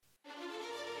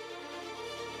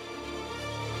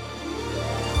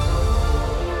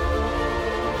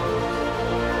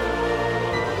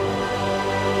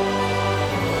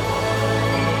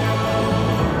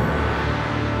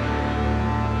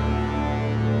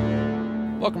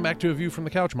Welcome back to A View from the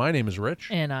Couch. My name is Rich.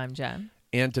 And I'm Jen.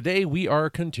 And today we are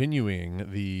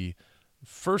continuing the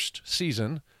first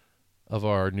season of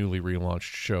our newly relaunched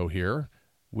show here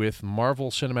with Marvel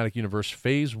Cinematic Universe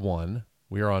Phase 1.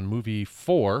 We are on movie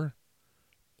 4,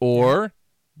 or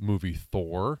movie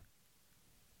Thor.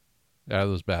 That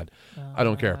was bad. I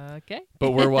don't care. Okay.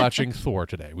 But we're watching Thor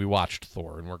today. We watched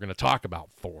Thor, and we're going to talk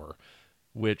about Thor,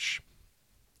 which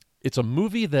it's a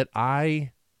movie that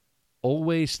I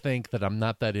always think that I'm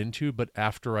not that into, but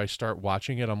after I start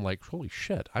watching it, I'm like, holy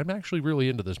shit, I'm actually really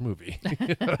into this movie.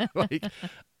 Like,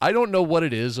 I don't know what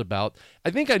it is about. I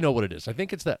think I know what it is. I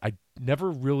think it's that I never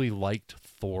really liked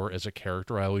Thor as a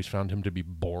character. I always found him to be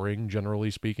boring, generally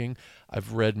speaking.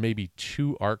 I've read maybe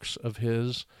 2 arcs of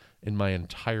his in my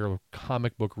entire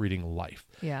comic book reading life.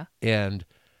 Yeah. And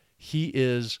he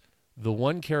is the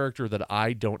one character that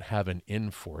I don't have an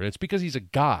in for. And it's because he's a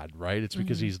god, right? It's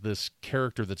because he's this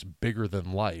character that's bigger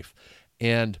than life.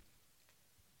 And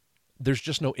there's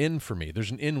just no in for me.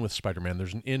 There's an in with Spider-Man.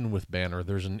 There's an in with Banner.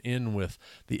 There's an in with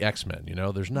the X-Men, you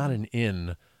know? There's not an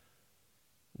in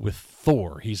with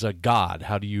Thor. He's a god.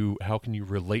 How can you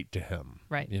relate to him?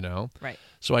 Right. You know? Right.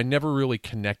 So I never really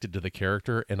connected to the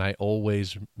character, and I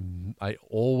always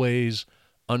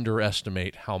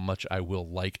underestimate how much I will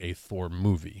like a Thor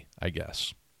movie, I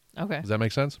guess. Okay. Does that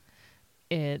make sense?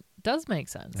 It does make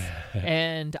sense.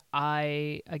 And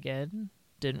I, again,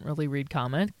 didn't really read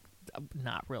comics.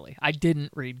 Not really. I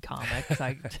didn't read comics.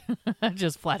 I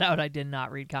just flat out, I did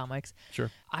not read comics.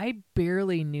 Sure. I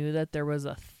barely knew that there was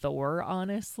a Thor,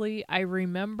 honestly. I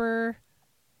remember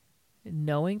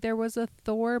knowing there was a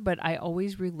Thor, but I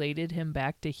always related him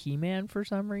back to He-Man for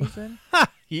some reason.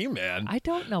 He-Man? I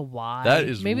don't know why. That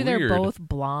is Maybe weird. They're both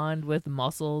blonde with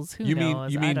muscles. Who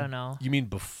knows? I don't know. You mean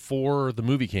before the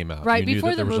movie came out? Right, you knew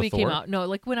before that the there was a movie came Thor? out. No,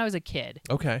 like when I was a kid.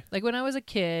 Okay. Like when I was a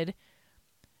kid,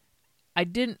 I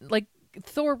didn't, like,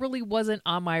 Thor really wasn't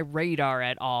on my radar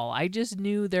at all. I just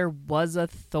knew there was a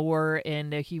Thor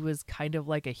and he was kind of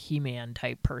like a He-Man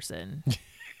type person.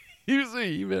 He was a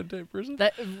He-Man type person?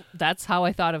 That's how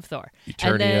I thought of Thor.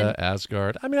 Eternia,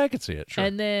 Asgard. I mean, I could see it, sure.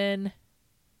 And then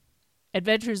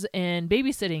Adventures in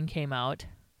Babysitting came out.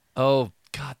 Oh,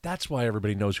 God, that's why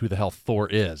everybody knows who the hell Thor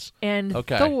is. And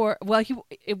okay. Thor, well,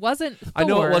 it wasn't Thor. I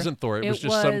know it wasn't Thor. It was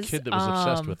just was, some kid that was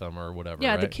obsessed with him or whatever,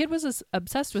 Yeah, right? the kid was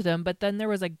obsessed with him, but then there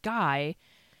was a guy.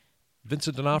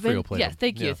 Vincent D'Onofrio played him. Yeah,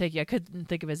 thank you. I couldn't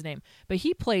think of his name. But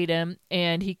he played him,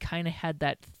 and he kind of had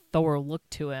that Thor look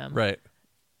to him. Right.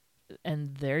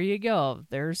 And there you go.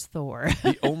 There's Thor.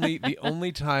 The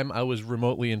only time I was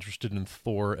remotely interested in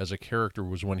Thor as a character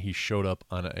was when he showed up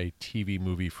on a TV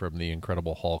movie from the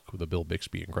Incredible Hulk, the Bill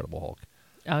Bixby Incredible Hulk.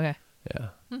 Okay.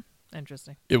 Yeah.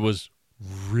 Interesting. It was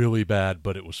really bad,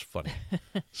 but it was funny.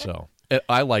 So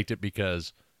I liked it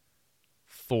because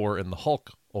Thor and the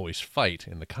Hulk always fight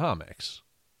in the comics.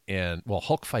 And, well,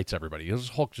 Hulk fights everybody.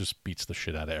 Hulk just beats the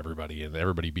shit out of everybody, and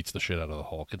everybody beats the shit out of the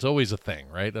Hulk. It's always a thing,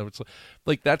 right? It's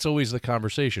like that's always the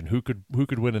conversation. Who could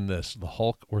win in this? The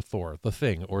Hulk or Thor? The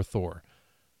Thing or Thor?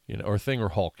 You know, or Thing or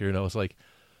Hulk? You know, it's like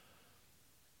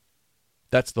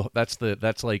that's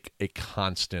like a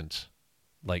constant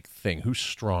like thing. Who's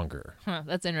stronger? Huh,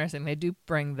 that's interesting. They do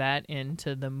bring that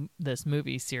into this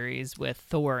movie series with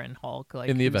Thor and Hulk, like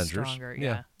in the who's Avengers. Stronger.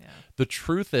 Yeah. The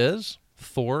truth is,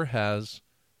 Thor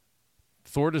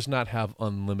does not have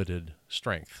unlimited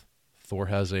strength. Thor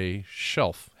has a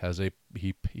shelf,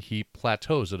 he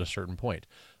plateaus at a certain point.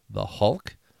 The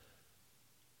Hulk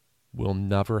will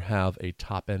never have a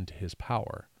top end to his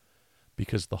power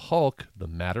because the Hulk, the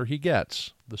madder he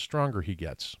gets, the stronger he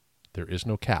gets. There is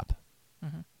no cap.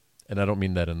 Mm-hmm. And I don't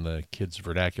mean that in the kids'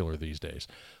 vernacular these days.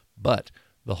 But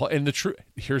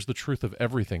here's the truth of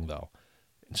everything, though.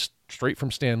 Straight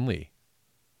from Stan Lee.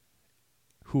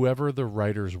 Whoever the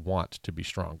writers want to be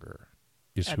stronger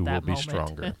is who will be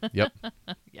stronger. Yep.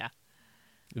 Yeah.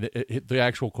 The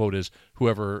actual quote is,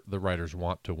 whoever the writers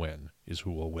want to win is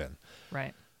who will win.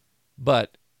 Right.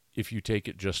 But if you take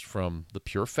it just from the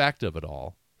pure fact of it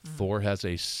all, Thor has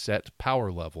a set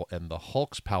power level, and the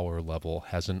Hulk's power level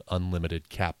has an unlimited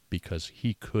cap because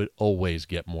he could always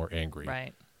get more angry.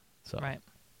 Right. So. Right.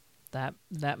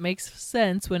 That makes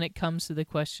sense when it comes to the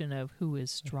question of who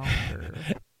is stronger.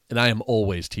 And I am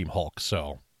always Team Hulk,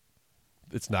 so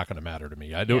it's not going to matter to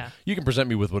me. You can present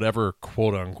me with whatever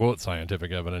quote-unquote scientific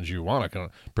evidence you want to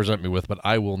present me with, but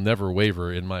I will never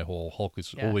waver in my whole Hulk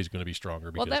is always going to be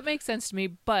stronger. Well, that makes sense to me,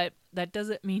 but that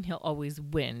doesn't mean he'll always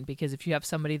win, because if you have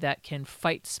somebody that can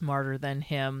fight smarter than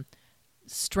him,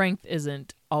 strength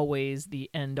isn't always the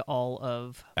end-all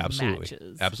of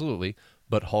matches. Absolutely.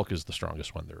 But Hulk is the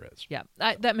strongest one there is. Yeah,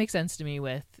 that makes sense to me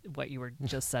with what you were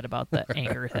just said about the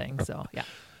anger thing. So, yeah.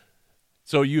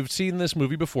 So you've seen this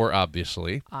movie before,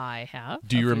 obviously. I have.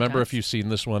 Do you remember times. if you've seen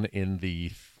this one in the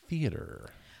theater?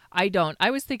 I don't.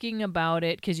 I was thinking about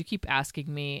it because you keep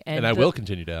asking me. And I will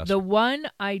continue to ask. The one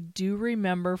I do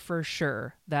remember for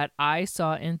sure that I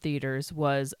saw in theaters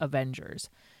was Avengers.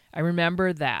 I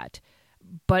remember that.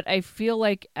 But I feel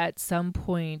like at some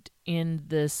point in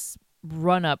this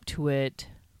run-up to it,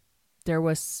 there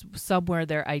was somewhere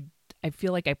there I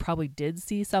feel like I probably did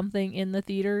see something in the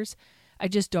theaters. I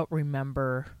just don't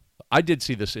remember. I did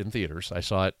see this in theaters. I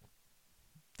saw it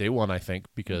day one, I think,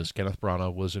 because Kenneth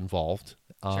Branagh was involved.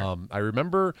 Sure. I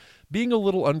remember being a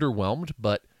little underwhelmed,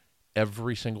 but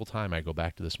every single time I go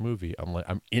back to this movie,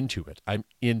 I'm into it. I'm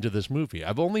into this movie.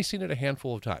 I've only seen it a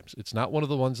handful of times. It's not one of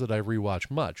the ones that I rewatch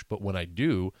much, but when I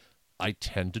do, I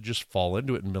tend to just fall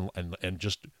into it and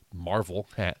just marvel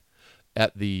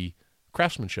at the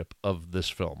craftsmanship of this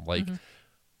film. Like,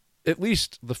 at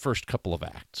least the first couple of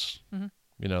acts.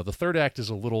 You know, the third act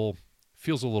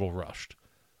feels a little rushed,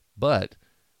 but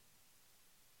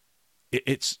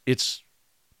it's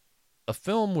a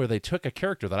film where they took a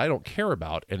character that I don't care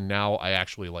about, and now I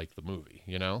actually like the movie,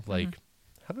 you know? Like,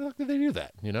 how the heck did they do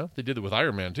that, you know? They did it with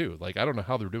Iron Man, too. Like, I don't know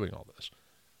how they're doing all this.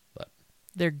 But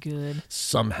they're good.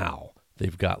 Somehow,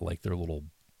 they've got, like, their little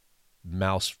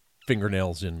mouse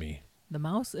fingernails in me. The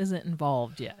mouse isn't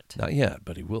involved yet. Not yet,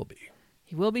 but he will be.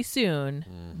 He will be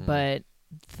soon, but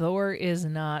Thor is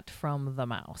not from the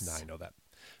mouse. No, I know that.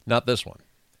 Not this one.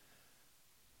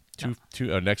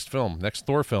 Next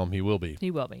Thor film, he will be. He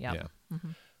will be, yeah.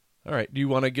 All right. Do you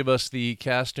want to give us the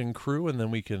cast and crew, and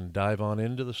then we can dive on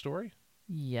into the story?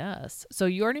 Yes. So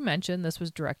you already mentioned this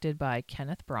was directed by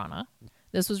Kenneth Branagh.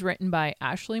 This was written by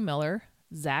Ashley Miller,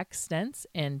 Zach Stentz,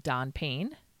 and Don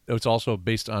Payne. It's also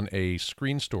based on a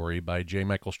screen story by J.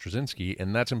 Michael Straczynski,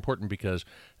 and that's important because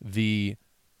the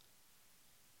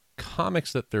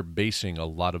comics that they're basing a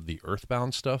lot of the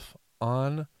Earthbound stuff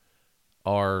on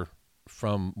are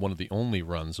from one of the only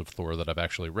runs of Thor that I've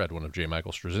actually read, one of J.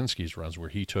 Michael Straczynski's runs, where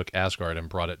he took Asgard and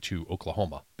brought it to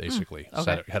Oklahoma, basically.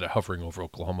 Okay. Had it hovering over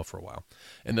Oklahoma for a while.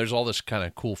 And there's all this kind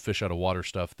of cool fish out of water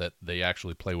stuff that they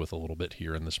actually play with a little bit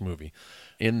here in this movie.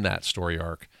 In that story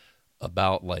arc,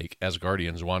 about like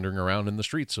Asgardians wandering around in the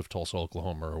streets of Tulsa,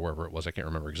 Oklahoma, or wherever it was. I can't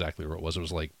remember exactly where it was. It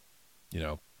was like, you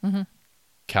know,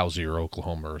 Cowsey or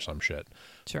Oklahoma or some shit.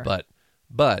 Sure.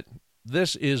 But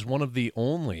this is one of the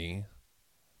only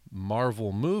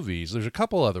Marvel movies. There's a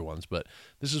couple other ones, but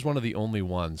this is one of the only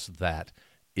ones that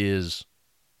is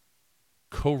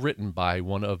co-written by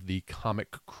one of the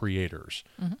comic creators,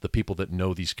 the people that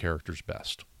know these characters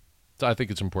best. So I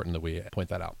think it's important that we point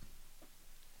that out.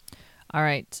 All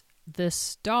right. This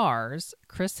stars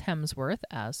Chris Hemsworth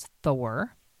as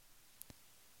Thor,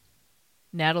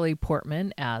 Natalie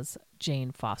Portman as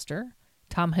Jane Foster,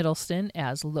 Tom Hiddleston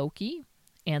as Loki,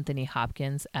 Anthony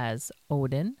Hopkins as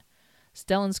Odin,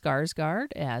 Stellan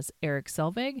Skarsgård as Eric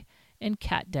Selvig, and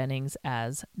Kat Dennings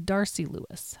as Darcy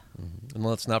Lewis. And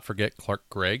let's not forget Clark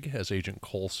Gregg as Agent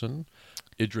Coulson,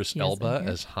 Idris Elba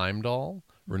as Heimdall,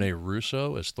 Rene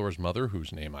Russo as Thor's mother,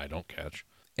 whose name I don't catch,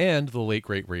 and the late,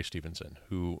 great Ray Stevenson,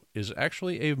 who is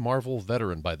actually a Marvel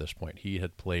veteran by this point. He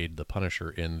had played the Punisher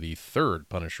in the third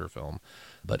Punisher film,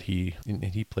 but he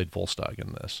played Volstagg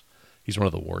in this. He's one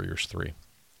of the Warriors 3.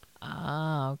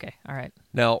 Ah, okay. All right.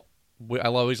 Now,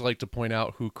 I'll always like to point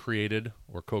out who created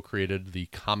or co-created the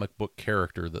comic book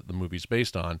character that the movie's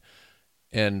based on.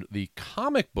 And the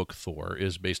comic book Thor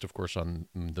is based, of course, on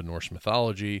the Norse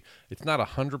mythology. It's not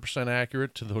 100%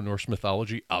 accurate to the Norse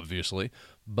mythology, obviously,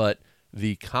 but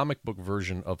the comic book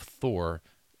version of Thor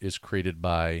is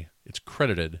it's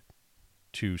credited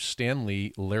to Stan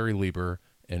Lee, Larry Lieber,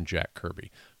 and Jack Kirby.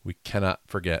 We cannot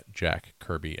forget Jack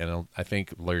Kirby. And I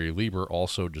think Larry Lieber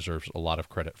also deserves a lot of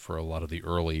credit for a lot of the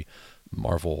early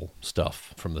Marvel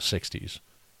stuff from the 60s.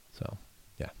 So,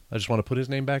 yeah, I just want to put his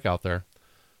name back out there.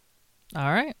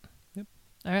 All right. Yep.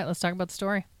 All right, let's talk about the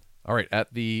story. All right,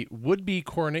 at the would-be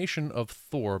coronation of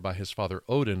Thor by his father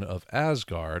Odin of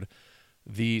Asgard,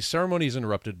 the ceremony is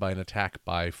interrupted by an attack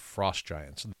by frost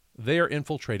giants. They are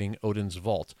infiltrating Odin's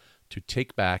vault to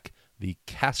take back the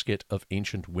Casket of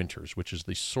Ancient Winters, which is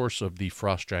the source of the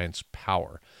frost giants'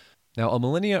 power. Now, a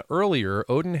millennia earlier,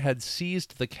 Odin had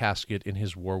seized the casket in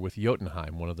his war with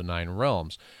Jotunheim, one of the 9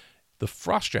 realms, the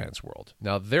frost giants' world.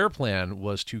 Now, their plan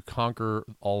was to conquer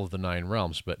all of the 9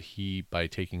 realms, but he, by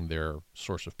taking their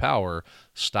source of power,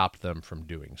 stopped them from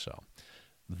doing so.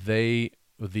 The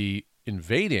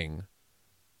invading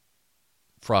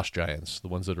frost giants, the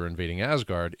ones that are invading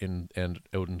Asgard and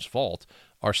Odin's vault,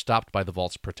 are stopped by the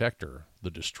vault's protector,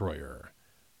 the Destroyer.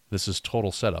 This is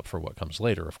total setup for what comes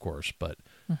later, of course. But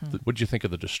what did you think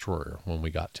of the Destroyer when we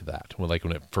got to that? When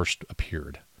it first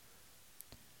appeared?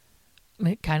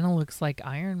 It kind of looks like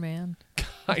Iron Man.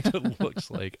 Kind of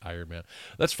looks like Iron Man.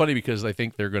 That's funny because I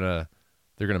think they're gonna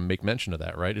make mention of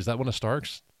that, right? Is that one of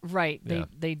Stark's? Right. Yeah.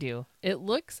 They do. It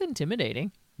looks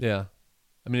intimidating. Yeah.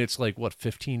 I mean, it's like, what,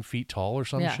 15 feet tall or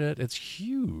some shit? It's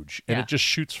huge. And it just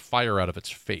shoots fire out of its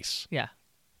face. Yeah.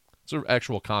 It's an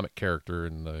actual comic character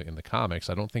in the comics.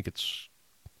 I don't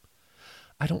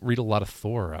read a lot of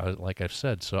Thor, like I've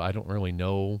said, so I don't really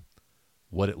know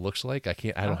what it looks like. I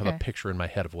don't have a picture in my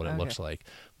head of what it looks like.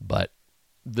 But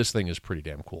this thing is pretty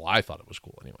damn cool. I thought it was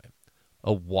cool anyway.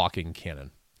 A walking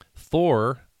cannon.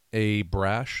 Thor, a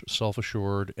brash,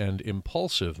 self-assured, and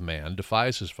impulsive man,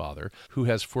 defies his father, who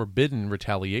has forbidden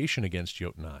retaliation against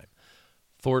Jotunheim.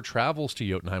 Thor travels to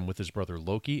Jotunheim with his brother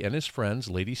Loki and his friends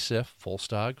Lady Sif,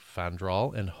 Volstagg,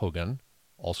 Fandral, and Hogun,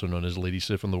 also known as Lady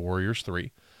Sif and the Warriors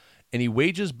 3, and he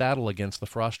wages battle against the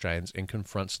Frost Giants and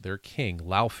confronts their king,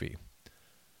 Laufey.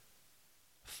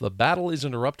 The battle is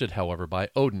interrupted, however, by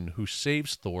Odin, who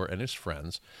saves Thor and his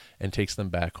friends and takes them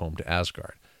back home to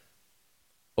Asgard.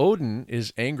 Odin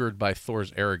is angered by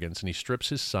Thor's arrogance, and he strips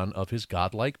his son of his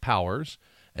godlike powers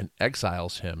and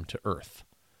exiles him to Earth.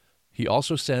 He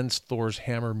also sends Thor's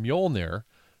hammer Mjolnir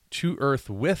to Earth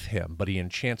with him, but he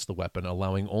enchants the weapon,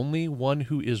 allowing only one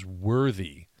who is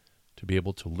worthy to be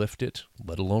able to lift it,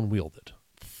 let alone wield it.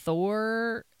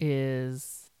 Thor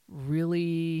is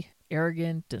really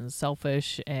arrogant and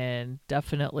selfish and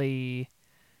definitely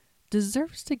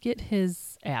deserves to get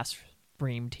his ass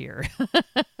reamed here.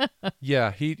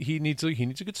 Yeah, he needs a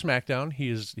good smackdown.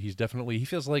 He's definitely, he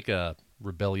feels like a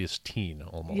rebellious teen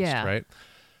almost, right?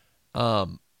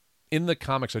 In the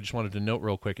comics, I just wanted to note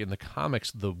real quick, in the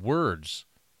comics, the words,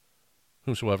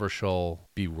 whosoever shall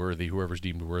be worthy, whoever's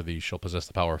deemed worthy shall possess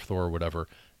the power of Thor or whatever,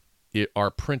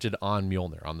 are printed on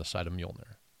Mjolnir, on the side of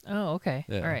Mjolnir. Oh, okay.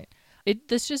 Yeah. All right.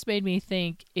 This just made me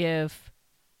think, if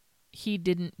he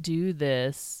didn't do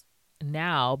this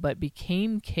now but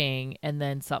became king and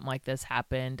then something like this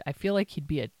happened, I feel like he'd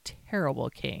be a terrible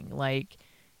king. Like,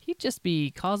 he'd just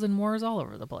be causing wars all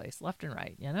over the place, left and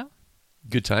right, you know?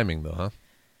 Good timing, though, huh?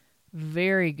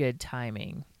 Very good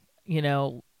timing. You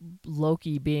know,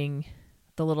 Loki being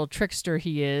the little trickster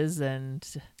he is and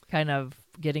kind of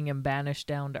getting him banished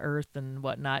down to Earth and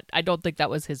whatnot. I don't think that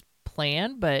was his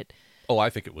plan, but... Oh, I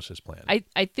think it was his plan.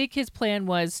 I think his plan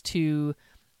was to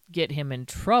get him in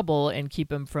trouble and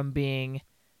keep him from being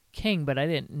king, but I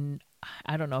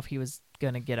don't know if he was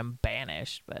going to get him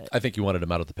banished, but... I think he wanted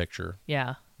him out of the picture.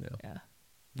 Yeah.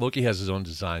 Loki has his own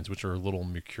designs, which are a little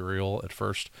mercurial at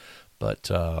first,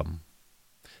 but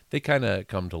they kind of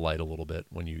come to light a little bit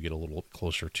when you get a little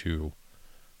closer to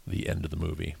the end of the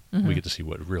movie. Mm-hmm. We get to see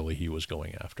what really he was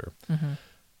going after. Mm-hmm.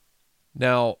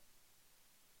 Now,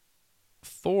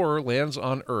 Thor lands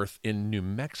on Earth in New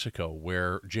Mexico,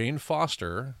 where Jane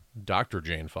Foster, Dr.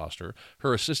 Jane Foster,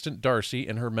 her assistant Darcy,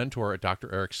 and her mentor,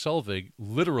 Dr. Eric Selvig,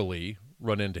 literally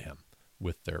run into him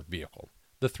with their vehicle.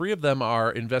 The three of them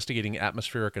are investigating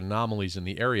atmospheric anomalies in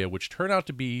the area, which turn out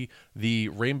to be the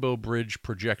Rainbow Bridge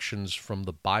projections from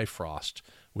the Bifrost,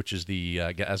 which is the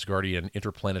Asgardian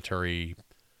interplanetary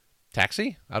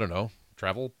taxi? I don't know,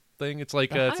 travel thing. It's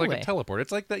like a teleport.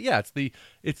 It's like that. Yeah,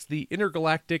 it's the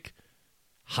intergalactic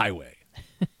highway.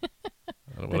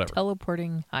 The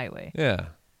teleporting highway. Yeah.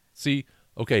 See,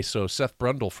 okay, so Seth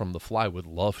Brundle from The Fly would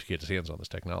love to get his hands on this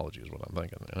technology, is what I'm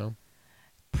thinking, you know?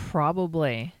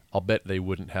 Probably. I'll bet they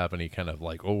wouldn't have any kind of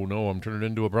like, oh no, I'm turning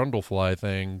into a Brundlefly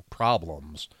thing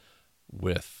problems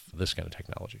with this kind of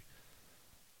technology.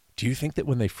 Do you think that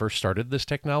when they first started this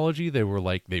technology, they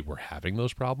were having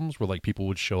those problems where like people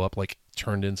would show up like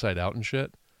turned inside out and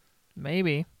shit?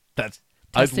 Maybe. I'd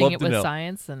Testing love it to with know.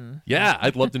 Science and... Yeah,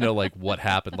 I'd love to know like what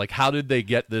happened. Like, how did they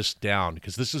get this down?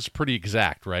 Because this is pretty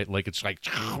exact, right? Like, it's like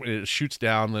it shoots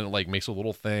down, then it like makes a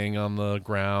little thing on the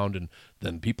ground, and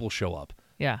then people show up.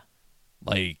 Yeah.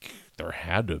 Like, there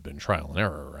had to have been trial and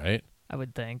error, right? I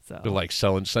would think so. They're like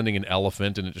sending an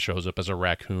elephant, and it shows up as a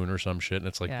raccoon or some shit, and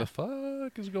it's like, Yeah. the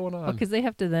fuck is going on? Because they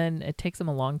have to then... It takes them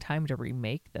a long time to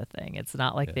remake the thing. It's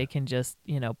not like they can just,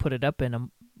 put it up in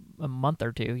a month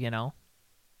or two,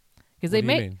 Because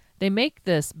they make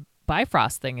this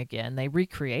Bifrost thing again. They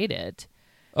recreate it.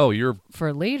 Oh, you're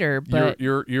for later, but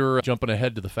you're jumping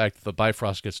ahead to the fact that the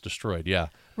Bifrost gets destroyed. Yeah,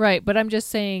 right. But I'm just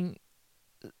saying.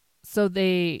 So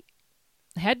they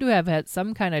had to have had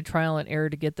some kind of trial and error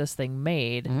to get this thing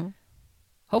made. Mm-hmm.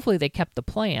 Hopefully, they kept the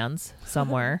plans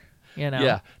somewhere.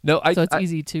 Yeah. No, so it's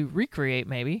easy to recreate,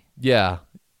 maybe. Yeah.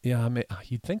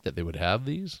 You'd think that they would have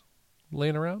these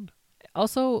laying around.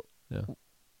 Also,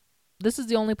 this is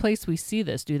the only place we see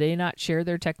this. Do they not share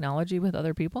their technology with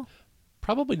other people?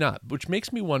 Probably not, which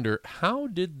makes me wonder, how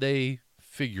did they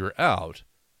figure out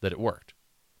that it worked?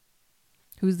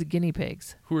 Who's the guinea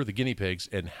pigs? Who are the guinea pigs,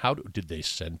 and how did they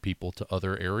send people to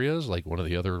other areas, like one of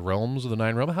the other realms of the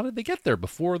Nine Realm? How did they get there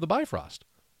before the Bifrost?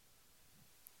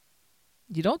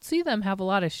 You don't see them have a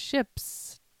lot of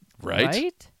ships, Right?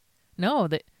 right? No,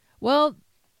 well,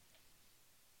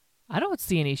 I don't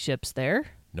see any ships there.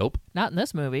 Nope. Not in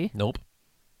this movie. Nope.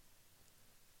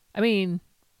 I mean,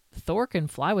 Thor can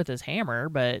fly with his hammer,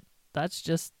 but that's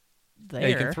just there.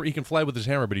 Yeah, he can fly with his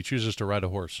hammer, but he chooses to ride a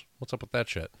horse. What's up with that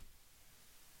shit?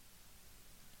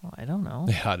 Well, I don't know.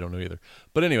 Yeah, I don't know either.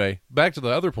 But anyway, back to the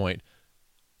other point.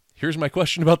 Here's my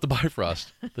question about the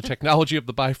Bifrost, the technology of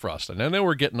the Bifrost. And I know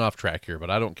we're getting off track here, but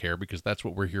I don't care because that's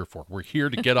what we're here for. We're here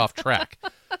to get off track.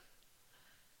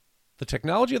 The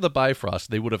technology of the Bifrost,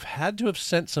 they would have had to have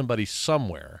sent somebody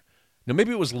somewhere. Now,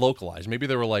 maybe it was localized. Maybe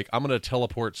they were like, I'm going to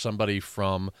teleport somebody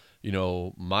from,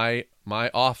 my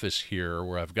office here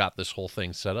where I've got this whole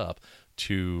thing set up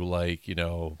to, like,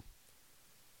 the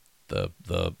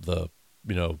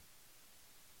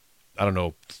I don't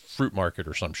know, fruit market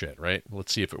or some shit, right?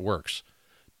 Let's see if it works.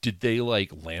 Did they,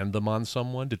 like, land them on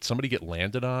someone? Did somebody get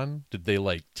landed on? Did they,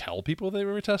 like, tell people they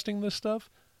were testing this stuff?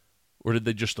 Or did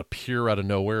they just appear out of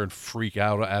nowhere and freak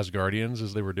out Asgardians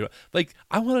as they were doing? Like,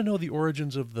 I want to know the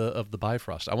origins of the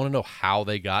Bifrost. I want to know how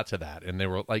they got to that. And they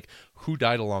were, like, who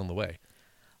died along the way?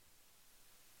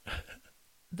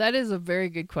 That is a very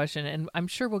good question, and I'm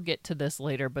sure we'll get to this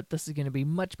later, but this is going to be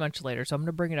much, much later, so I'm going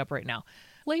to bring it up right now.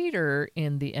 Later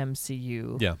in the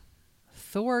MCU, Yeah.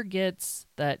 Thor gets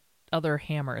that other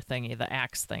hammer thingy, the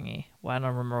axe thingy. Well, I don't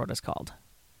remember what it's called.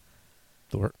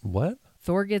 Thor, what?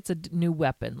 Thor gets a new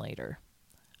weapon later.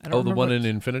 The one in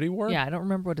Infinity War? Yeah, I don't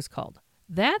remember what it's called.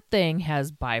 That thing has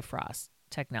Bifrost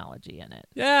technology in it.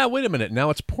 Yeah, wait a minute. Now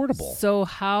it's portable. So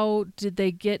how did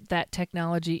they get that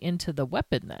technology into the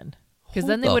weapon then? Because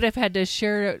then they Hold would have had to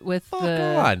share it with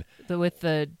the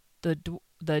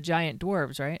giant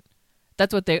dwarves, right?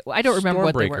 That's what they. I don't remember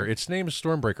what they were. Its name is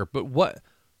Stormbreaker, but what?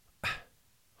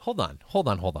 Hold on.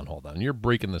 You're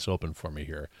breaking this open for me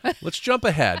here. Let's jump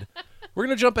ahead. We're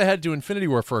going to jump ahead to Infinity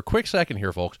War for a quick second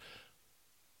here, folks.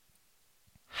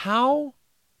 How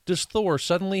does Thor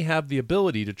suddenly have the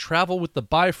ability to travel with the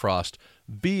Bifrost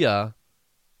via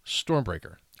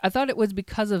Stormbreaker? I thought it was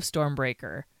because of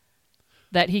Stormbreaker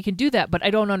that he can do that, but I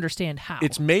don't understand how.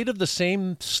 It's made of the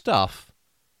same stuff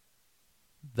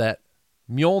that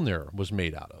Mjolnir was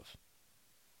made out of.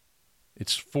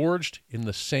 It's forged in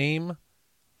the same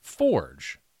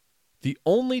forge. The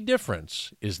only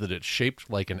difference is that it's shaped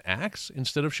like an axe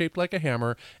instead of shaped like a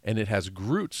hammer, and it has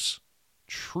Groot's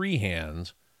tree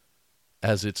hand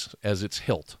as its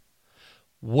hilt.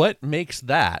 What makes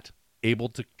that able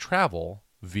to travel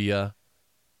via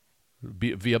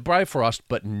Bifrost,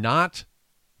 but not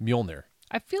Mjolnir?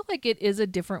 I feel like it is a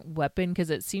different weapon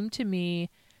because it seemed to me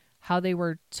how they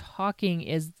were talking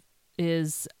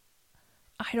is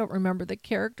I don't remember the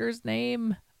character's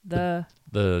name. The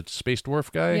space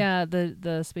dwarf guy? Yeah,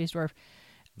 the space dwarf.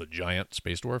 The giant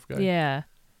space dwarf guy? Yeah.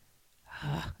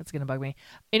 That's going to bug me.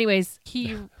 Anyways,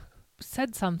 he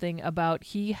said something about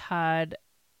he had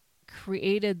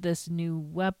created this new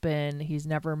weapon. He's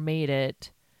never made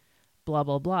it. Blah,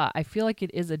 blah, blah. I feel like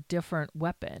it is a different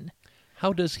weapon.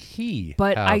 How does he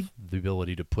have the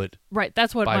ability to put Right,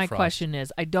 that's what my Bifrost question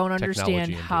is. I don't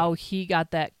understand how he got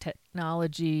that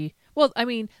technology. Well, I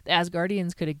mean, the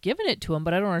Asgardians could have given it to him,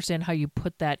 but I don't understand how you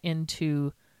put that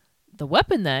into the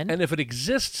weapon then. And if it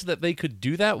exists that they could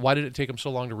do that, why did it take them so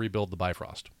long to rebuild the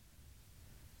Bifrost?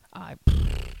 I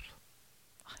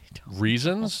don't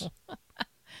Reasons? know.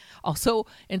 Also,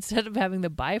 instead of having the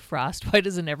Bifrost, why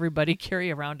doesn't everybody carry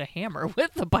around a hammer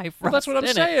with the Bifrost? Well, that's what I'm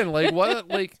in saying. It? Like, what?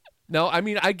 Like, no, I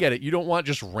mean, I get it. You don't want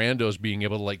just randos being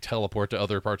able to, like, teleport to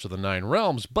other parts of the Nine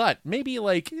Realms, but maybe,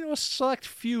 like, a select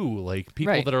few, like,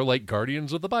 people that are, like,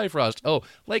 guardians of the Bifrost. Oh,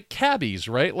 like cabbies,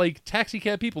 right? Like, taxi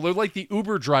cab people. They're like the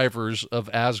Uber drivers of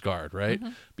Asgard, right?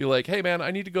 Mm-hmm. Be like, hey, man, I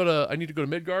need to go to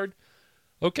Midgard.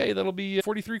 Okay, that'll be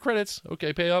 43 credits.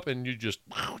 Okay, pay up, and you just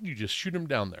shoot them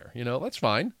down there. That's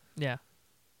fine. Yeah.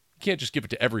 You can't just give it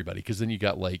to everybody because then you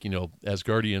got, like,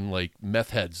 Asgardian, like,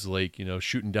 meth heads, like,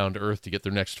 shooting down to Earth to get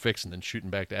their next fix and then shooting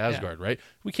back to Asgard, right?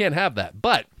 We can't have that.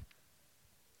 But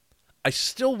I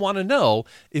still want to know,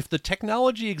 if the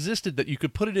technology existed that you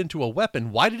could put it into a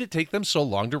weapon, why did it take them so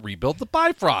long to rebuild the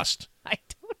Bifrost? I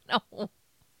don't know.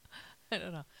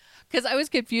 Because I was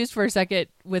confused for a second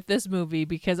with this movie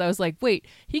because I was like, wait,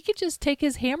 he could just take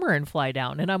his hammer and fly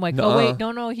down. And I'm like, oh, wait,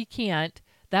 no, he can't.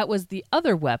 That was the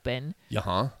other weapon.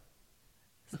 Uh-huh.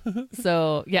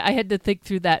 So, yeah, I had to think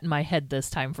through that in my head this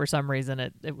time for some reason.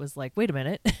 It was like, wait a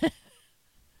minute. I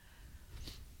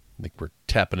think we're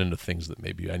tapping into things that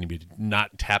maybe I need to be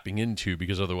not tapping into,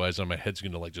 because otherwise my head's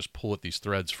going to like just pull at these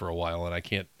threads for a while, and I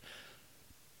can't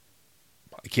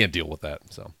deal with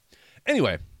that. So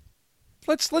anyway,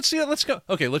 let's go.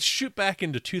 Okay, let's shoot back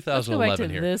into 2011 let's go back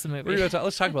to here. This movie.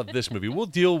 Let's talk about this movie. We're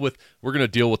going to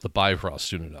deal with the Bifrost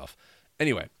soon enough.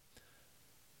 Anyway,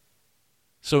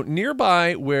 so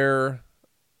nearby where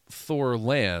Thor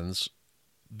lands,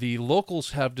 the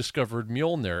locals have discovered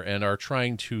Mjolnir and are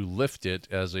trying to lift it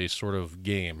as a sort of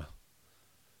game.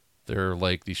 They're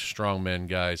like these strongmen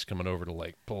guys coming over to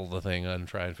like pull the thing and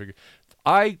try and figure.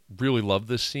 I really love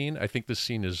this scene. I think this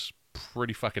scene is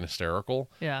pretty fucking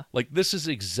hysterical. Yeah. Like, this is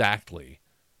exactly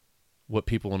what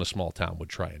people in a small town would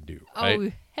try and do, right?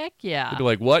 Oh, heck yeah. They'd be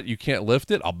like, what? You can't lift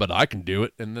it? I'll bet I can do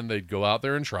it. And then they'd go out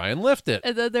there and try and lift it.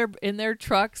 And then they're in their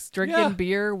trucks drinking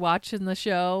beer, watching the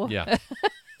show. Yeah.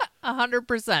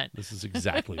 100%. This is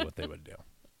exactly what they would do.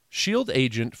 SHIELD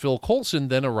agent Phil Coulson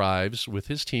then arrives with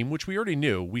his team, which we already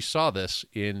knew. We saw this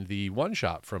in the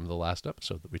one-shot from the last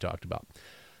episode that we talked about.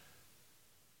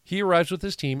 He arrives with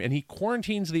his team, and he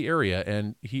quarantines the area,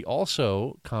 and he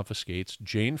also confiscates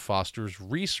Jane Foster's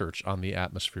research on the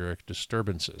atmospheric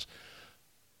disturbances.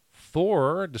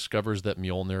 Thor discovers that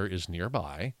Mjolnir is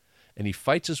nearby, and he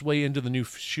fights his way into the new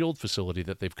SHIELD facility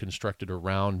that they've constructed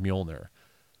around Mjolnir.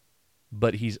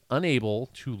 But he's unable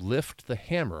to lift the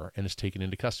hammer and is taken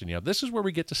into custody. Now, this is where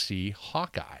we get to see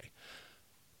Hawkeye.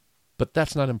 But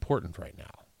that's not important right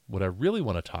now. What I really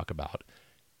want to talk about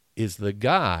is the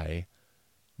guy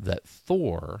that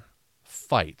Thor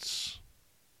fights,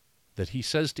 that he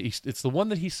says to, it's the one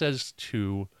that he says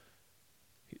to,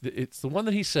 it's the one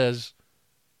that he says,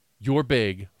 "You're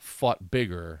big, fought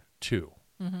bigger too."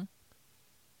 Mm-hmm.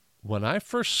 When I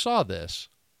first saw this,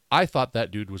 I thought that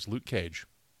dude was Luke Cage.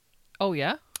 Oh,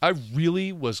 yeah? I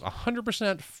really was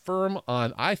 100% firm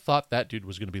on, I thought that dude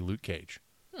was going to be Luke Cage.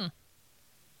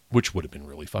 Which would have been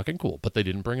really fucking cool, but they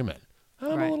didn't bring him in.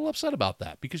 I'm a little upset about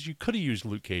that, because you could have used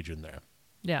Luke Cage in there.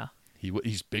 Yeah.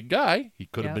 He's a big guy. He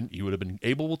could have been. He would have been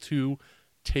able to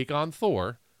take on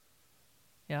Thor.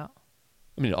 Yeah.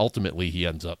 I mean, ultimately he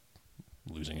ends up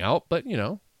losing out, but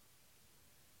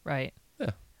Right.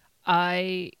 Yeah.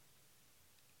 I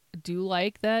do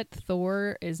like that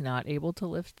Thor is not able to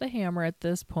lift the hammer at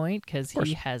this point because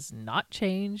he has not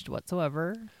changed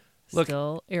whatsoever. Look,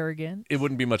 still arrogant. It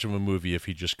wouldn't be much of a movie if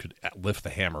he just could lift the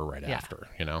hammer right after,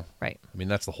 Right. I mean,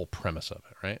 that's the whole premise of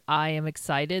it, right? I am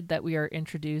excited that we are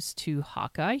introduced to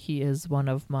Hawkeye. He is one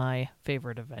of my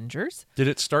favorite Avengers. Did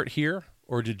it start here,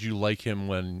 or did you like him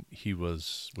when he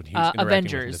was interacting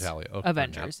Avengers. with Natalia? Oh,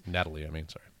 Avengers. Natalie, I mean,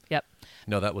 sorry. Yep.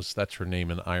 No, that's her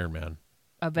name in Iron Man.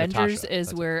 Avengers Natasha,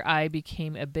 is where I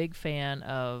became a big fan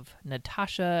of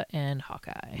Natasha and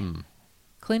Hawkeye.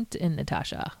 Clint and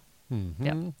Natasha. Mm-hmm.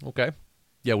 Yep. Okay.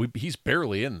 Yeah, he's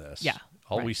barely in this. Yeah.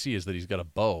 All we see is that he's got a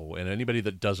bow, and anybody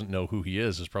that doesn't know who he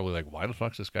is probably like, why the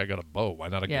fuck's this guy got a bow? Why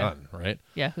not a gun, right?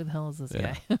 Yeah, who the hell is this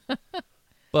guy?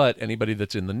 But anybody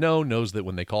that's in the know knows that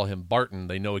when they call him Barton,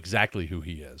 they know exactly who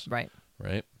he is. Right.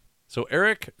 Right? So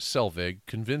Eric Selvig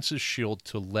convinces S.H.I.E.L.D.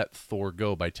 to let Thor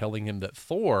go by telling him that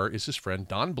Thor is his friend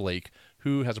Don Blake,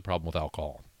 who has a problem with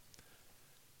alcohol.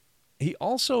 He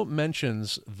also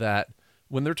mentions that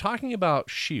when they're talking about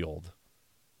S.H.I.E.L.D.,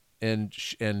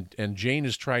 and Jane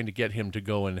is trying to get him to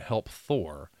go and help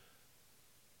Thor,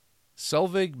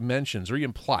 Selvig mentions, or he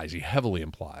heavily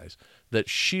implies, that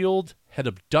S.H.I.E.L.D. had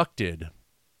abducted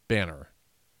Banner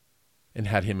and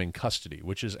had him in custody,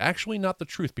 which is actually not the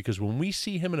truth, because when we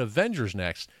see him in Avengers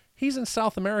next, he's in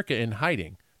South America in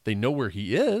hiding. They know where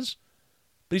he is,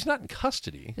 but he's not in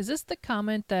custody. Is this the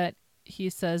comment that he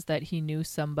says that he knew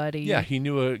somebody? Yeah, he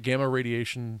knew a gamma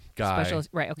radiation guy. Specialist.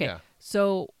 Right, okay. Yeah.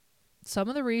 So some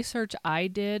of the research I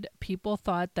did, people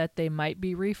thought that they might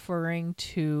be referring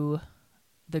to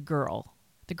the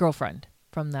girlfriend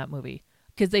from that movie.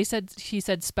 Because he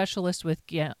said specialist with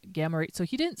gamma. So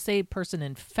he didn't say person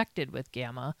infected with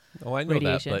gamma. Oh, I know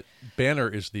radiation. that, but Banner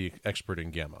is the expert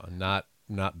in gamma,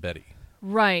 not Betty.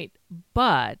 Right,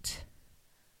 but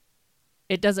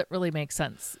it doesn't really make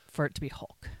sense for it to be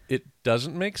Hulk. It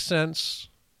doesn't make sense.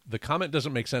 The comment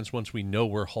doesn't make sense once we know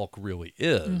where Hulk really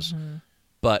is. Mm-hmm.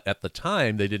 But at the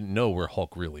time, they didn't know where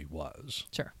Hulk really was.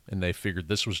 Sure. And they figured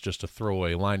this was just a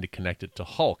throwaway line to connect it to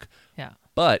Hulk. Yeah.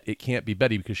 But it can't be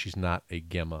Betty because she's not a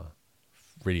gamma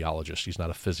radiologist. She's not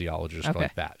a physiologist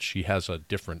like that. She has a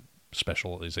different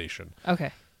specialization.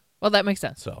 Okay. Well, that makes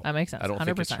sense. So that makes sense. I don't 100%.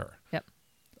 think it's her. Yep.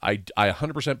 I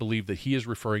 100% believe that he is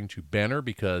referring to Banner,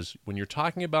 because when you're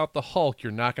talking about the Hulk,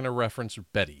 you're not going to reference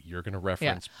Betty. You're going to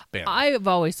reference Banner. I've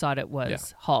always thought it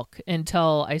was Hulk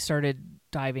until I started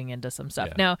diving into some stuff.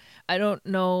 Yeah. Now, I don't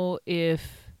know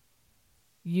if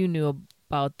you knew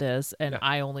about this, and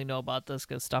I only know about this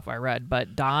because stuff I read,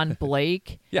 but Don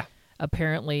Blake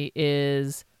apparently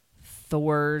is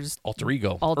Thor's alter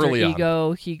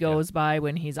ego. He goes by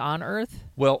when he's on Earth.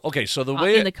 Well, okay, so the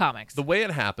way in the comics, the way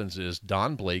it happens is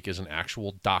Don Blake is an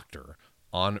actual doctor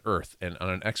on Earth and on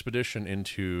an expedition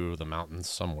into the mountains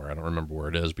somewhere. I don't remember where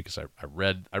it is because I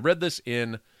read this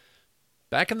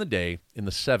back in the day in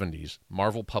the 70s.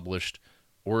 Marvel published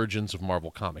Origins of Marvel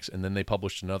Comics, and then they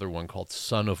published another one called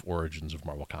Son of Origins of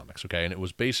Marvel Comics, okay? And it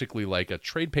was basically like a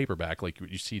trade paperback like what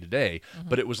you see today,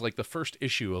 but it was like the first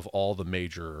issue of all the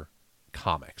major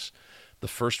comics. The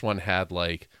first one had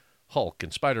like Hulk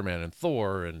and Spider-Man and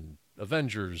Thor and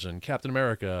Avengers and Captain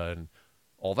America and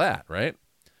all that, right?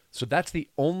 So that's the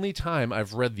only time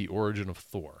I've read the origin of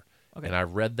Thor. Okay. And I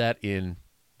read that in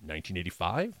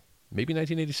 1985, maybe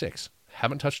 1986.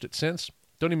 Haven't touched it since.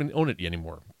 Don't even own it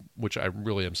anymore, which I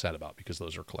really am sad about because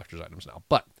those are collector's items now.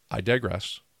 But I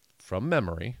digress. From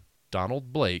memory,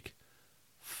 Donald Blake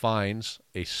finds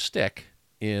a stick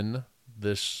in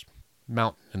this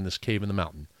mountain, in this cave in the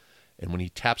mountain. And when he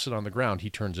taps it on the ground, he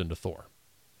turns into Thor.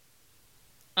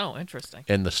 Oh, interesting.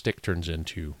 And the stick turns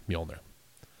into Mjolnir.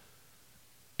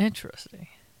 Interesting.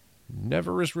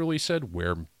 Never is really said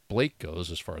where Blake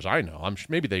goes, as far as I know. I'm sure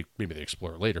maybe they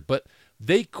explore it later, but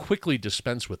they quickly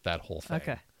dispense with that whole thing.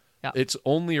 Okay. Yep. It's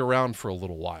only around for a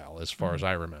little while, as far as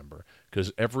I remember,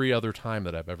 because every other time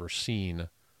that I've ever seen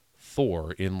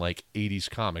Thor in like 80s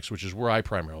comics, which is where I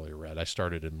primarily read. I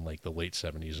started in like the late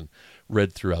 70s and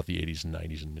read throughout the 80s and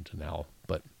 90s and into now.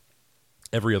 But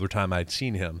every other time I'd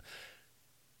seen him,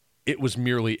 it was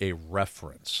merely a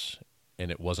reference,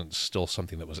 and it wasn't still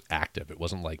something that was active. It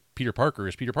wasn't like Peter Parker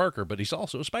is Peter Parker, but he's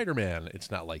also Spider-Man. It's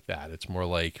not like that. It's more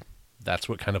like that's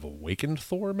what kind of awakened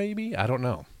Thor, maybe? I don't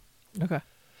know. Okay.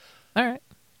 All right.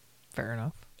 Fair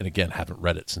enough. And again, haven't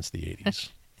read it since the 80s.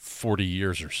 40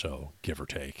 years or so, give or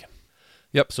take.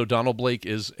 Yep, so Donald Blake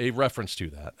is a reference to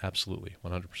that. Absolutely,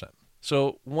 100%.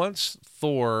 So once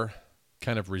Thor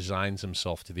kind of resigns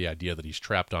himself to the idea that he's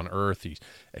trapped on Earth, he's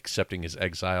accepting his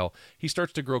exile, he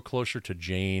starts to grow closer to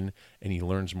Jane, and he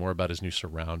learns more about his new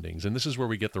surroundings. And this is where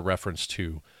we get the reference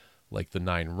to, like, the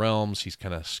 9 realms. He's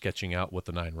kind of sketching out what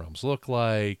the 9 realms look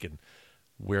like, and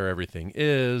where everything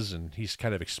is, and he's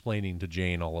kind of explaining to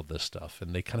Jane all of this stuff,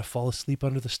 and they kind of fall asleep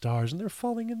under the stars, and they're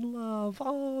falling in love.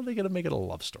 Oh, they got to make it a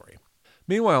love story.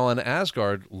 Meanwhile, on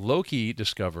Asgard, Loki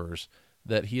discovers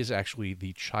that he is actually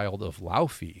the child of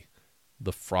Laufey,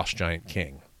 the frost giant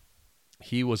king.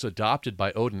 He was adopted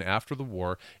by Odin after the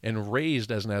war and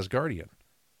raised as an Asgardian.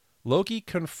 Loki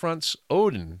confronts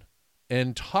Odin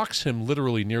and talks him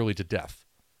literally nearly to death.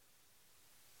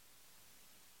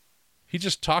 He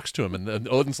just talks to him, and then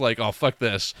Odin's like, oh, fuck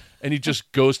this. And he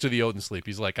just goes to the Odin sleep.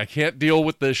 He's like, I can't deal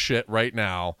with this shit right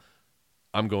now.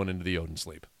 I'm going into the Odin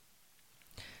sleep.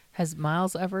 Has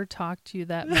Miles ever talked to you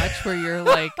that much where you're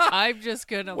like, I'm just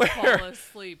going to fall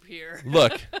asleep here?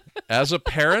 Look, as a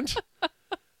parent,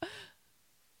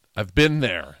 I've been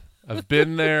there.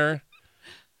 The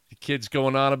kid's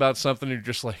going on about something, and you're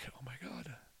just like, oh, my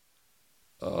God.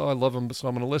 Oh, I love him, so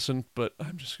I'm going to listen, but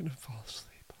I'm just going to fall asleep.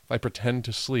 I pretend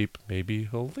to sleep, maybe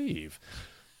he'll leave.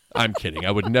 I'm kidding.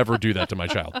 I would never do that to my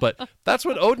child. But that's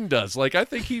what Odin does. Like, I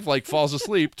think he like falls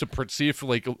asleep to see if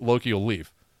like Loki will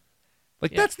leave.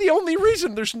 Like, that's the only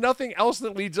reason. There's nothing else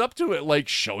that leads up to it, like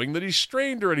showing that he's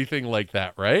strained or anything like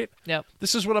that, right? Yep.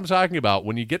 This is what I'm talking about.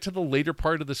 When you get to the later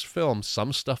part of this film,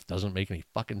 some stuff doesn't make any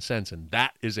fucking sense, and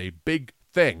that is a big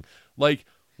thing. Like,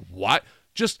 what?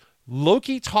 Just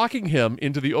Loki talking him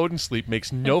into the Odin sleep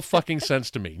makes no fucking sense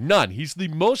to me. None. He's the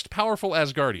most powerful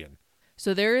Asgardian.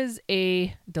 So there is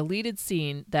a deleted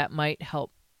scene that might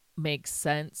help make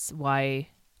sense why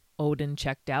Odin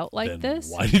checked out like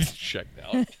this. Why did he check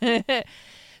out?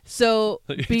 So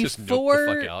just noped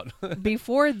the fuck out.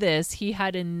 before this, he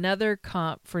had another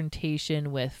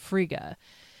confrontation with Frigga.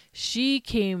 She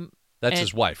came... That's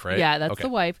his wife, right? Yeah, that's the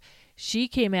wife. She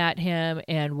came at him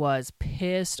and was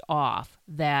pissed off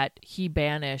that he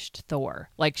banished Thor.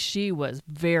 Like, she was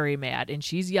very mad, and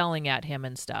she's yelling at him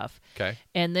and stuff. Okay.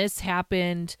 And this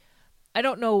happened, I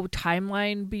don't know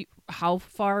timeline, how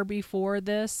far before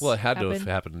this. Well, it had to have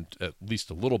happened at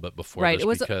least a little bit before this,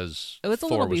 because it was Thor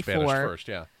a little was before. banished first,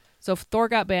 yeah. So if Thor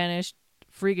got banished,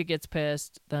 Frigga gets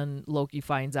pissed, then Loki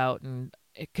finds out and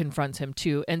it confronts him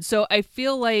too. And so I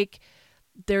feel like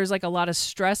there's like a lot of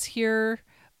stress here,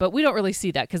 but we don't really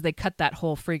see that because they cut that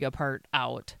whole Frigga part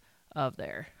out. of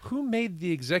there. Who made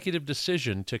the executive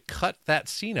decision to cut that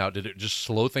scene out? Did it just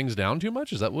slow things down too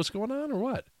much? Is that what's going on or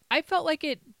what? I felt like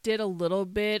it did a little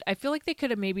bit. I feel like they could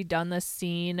have maybe done this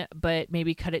scene, but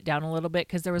maybe cut it down a little bit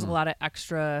because there was a lot of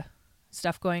extra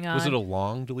stuff going on. Was it a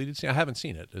long deleted scene? I haven't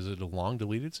seen it. Is it a long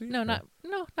deleted scene? No,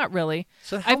 not really.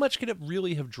 So how much could it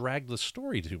really have dragged the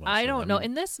story too much? I don't know.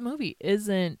 And this movie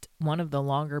isn't one of the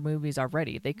longer movies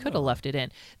already. They could have left it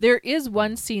in. There is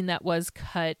one scene that was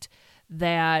cut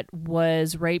that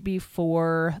was right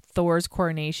before Thor's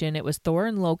coronation. It was Thor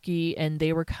and Loki, and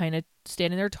they were kind of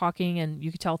standing there talking, and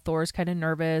you could tell Thor's kind of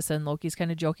nervous, and Loki's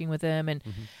kind of joking with him, and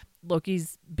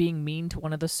Loki's being mean to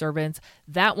one of the servants.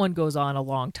 That one goes on a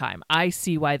long time. I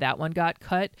see why that one got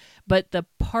cut, but the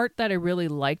part that I really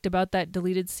liked about that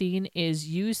deleted scene is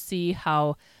you see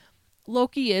how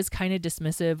Loki is kind of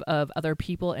dismissive of other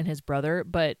people and his brother,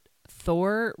 but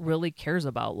Thor really cares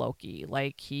about Loki.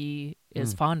 Like, he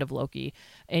is fond of Loki,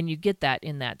 and you get that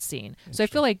in that scene. So I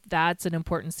feel like that's an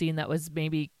important scene that was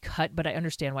maybe cut, but I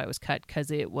understand why it was cut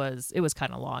because it was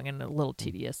kind of long and a little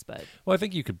tedious. But well, I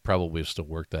think you could probably still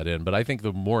work that in. But I think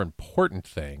the more important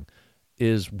thing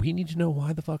is we need to know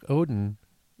why the fuck Odin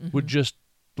would just,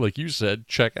 like you said,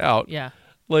 check out. Yeah.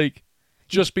 Like,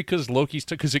 just because Loki's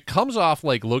because it comes off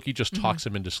like Loki just talks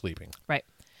him into sleeping. Right.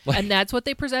 And that's what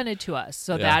they presented to us.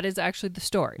 So that is actually the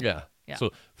story. Yeah. So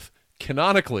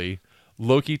canonically,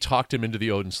 Loki talked him into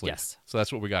the Odin sleep. Yes. So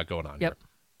that's what we got going on Yep. here.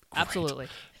 Absolutely.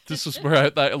 This is where I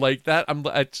like that.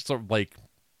 I sort of like,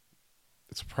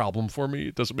 it's a problem for me.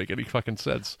 It doesn't make any fucking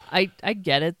sense. I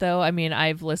get it, though. I mean,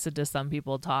 I've listened to some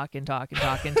people talk, and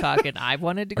I've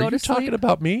wanted to go to sleep. Are you talking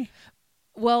about me?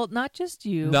 Well, not just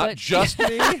you. Not just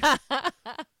me?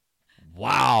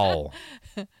 Wow.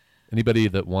 Anybody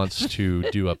that wants to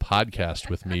do a podcast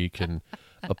with me can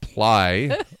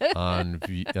apply on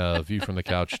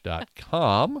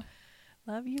viewfromthecouch.com.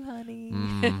 Love you, honey.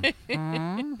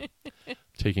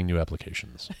 Taking new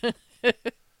applications.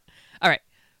 All right,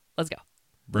 let's go.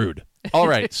 Rude. All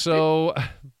right, so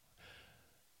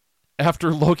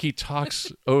after Loki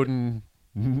talks Odin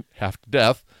half to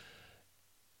death,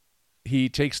 he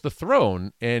takes the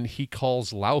throne and he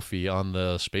calls Laufey on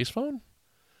the space phone.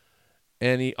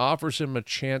 And he offers him a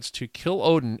chance to kill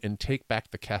Odin and take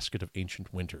back the Casket of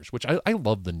Ancient Winters, which I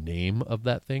love the name of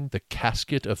that thing, the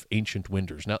Casket of Ancient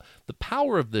Winters. Now, the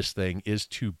power of this thing is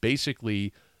to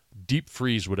basically deep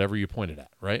freeze whatever you point it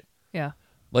at, right? Yeah.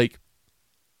 Like,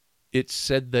 it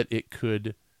said that it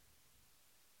could,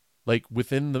 like,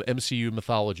 within the MCU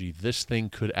mythology, this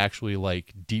thing could actually,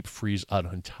 like, deep freeze an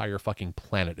entire fucking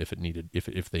planet if it needed,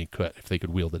 if they could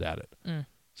wield it at it.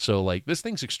 So, like, this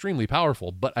thing's extremely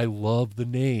powerful, but I love the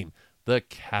name, the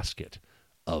Casket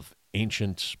of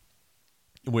Ancient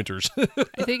Winters.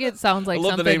 I think it sounds like I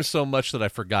love something, the name so much that I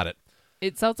forgot it.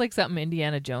 It sounds like something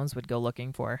Indiana Jones would go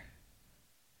looking for.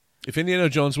 If Indiana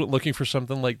Jones went looking for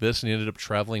something like this and he ended up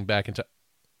traveling back into...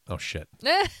 Oh, shit.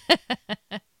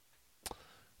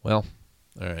 Well,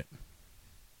 all right.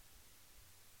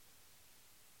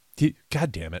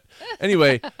 God damn it.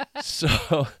 Anyway,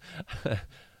 so...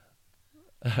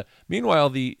 meanwhile,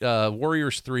 the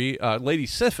Warriors 3, Lady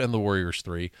Sif and the Warriors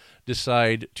 3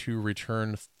 decide to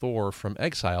return Thor from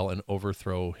exile and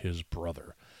overthrow his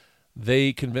brother.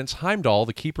 They convince Heimdall,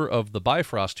 the keeper of the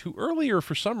Bifrost, who earlier,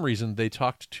 for some reason, they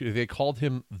called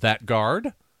him that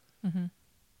guard. They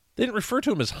didn't refer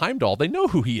to him as Heimdall. They know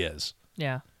who he is.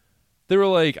 Yeah. They were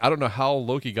like, I don't know how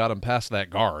Loki got him past that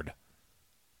guard.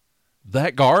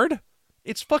 That guard?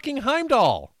 It's fucking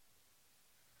Heimdall.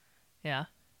 Yeah.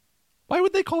 Why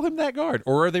would they call him that guard?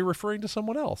 Or are they referring to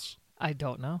someone else? I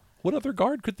don't know. What other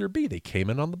guard could there be? They came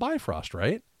in on the Bifrost,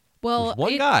 right? Well, There's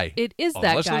one guy. It is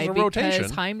that Unless guy there's a because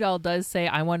rotation. Heimdall does say,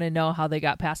 I want to know how they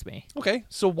got past me. Okay,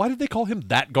 so why did they call him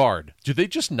that guard? Do they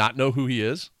just not know who he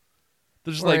is?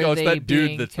 They're just Or like, are oh, it's they that dude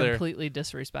being that's there. completely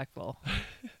disrespectful.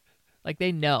 Like,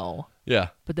 they know, Yeah.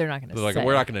 but they're not going to They're say. like,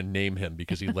 we're not going to name him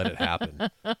because he let it happen.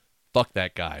 Fuck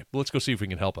that guy. But let's go see if we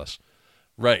can help us.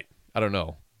 Right. I don't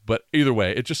know. But either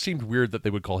way, it just seemed weird that they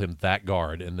would call him that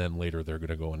guard, and then later they're going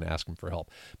to go and ask him for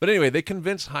help. But anyway, they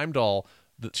convince Heimdall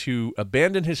to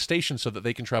abandon his station so that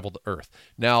they can travel to Earth.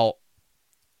 Now,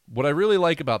 what I really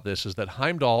like about this is that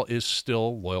Heimdall is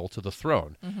still loyal to the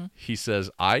throne. He says,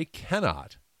 I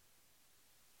cannot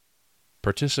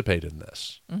participate in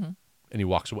this. And he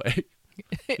walks away.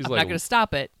 He's I'm like, not going to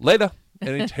stop it, later.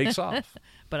 And he takes off.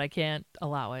 but I can't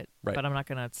allow it. Right. But I'm not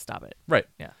going to stop it. Right.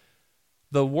 Yeah.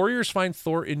 The Warriors find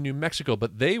Thor in New Mexico,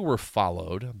 but they were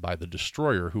followed by the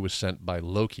Destroyer, who was sent by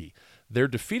Loki. They're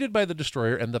defeated by the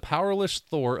Destroyer, and the powerless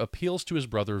Thor appeals to his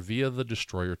brother via the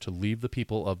Destroyer to leave the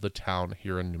people of the town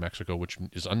here in New Mexico, which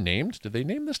is unnamed. Did they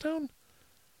name this town?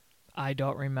 I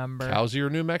don't remember.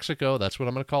 Cowsier, New Mexico. That's what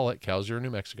I'm going to call it. Cowsier, New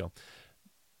Mexico.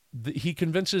 He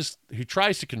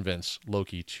tries to convince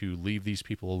Loki to leave these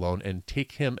people alone and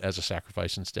take him as a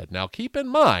sacrifice instead. Now, keep in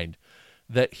mind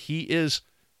that he is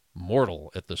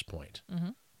mortal at this point. Mm-hmm.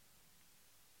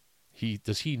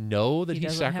 Does he know that he's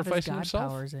doesn't sacrificing have his god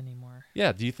himself? powers anymore.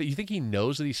 Yeah. Do you think he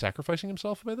knows that he's sacrificing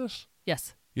himself by this?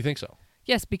 Yes. You think so?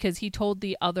 Yes, because he told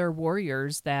the other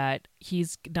warriors that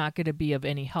he's not going to be of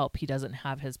any help. He doesn't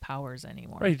have his powers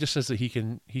anymore. Right. He just says that he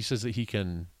can. He says that he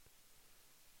can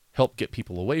help get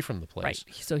people away from the place.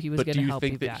 Right. So he was going to help But do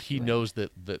you think evacuate. that he knows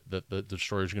that the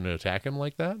destroyer's going to attack him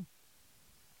like that?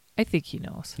 I think he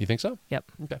knows. You think so?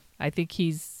 Yep. Okay. I think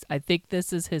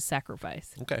this is his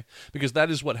sacrifice. Okay. Because that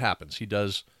is what happens. He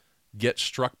does get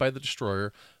struck by the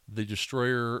destroyer. The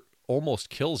destroyer almost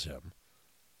kills him.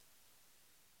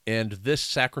 And this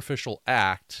sacrificial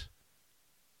act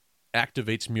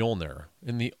activates Mjolnir.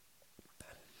 And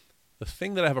the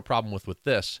thing that I have a problem with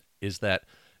this is that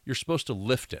you're supposed to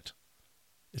lift it.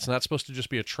 It's not supposed to just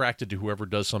be attracted to whoever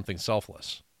does something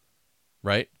selfless.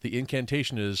 Right? The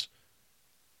incantation is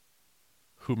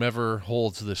whomever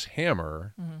holds this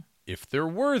hammer, if they're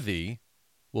worthy,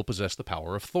 will possess the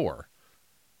power of Thor.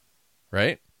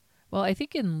 Right? Well, I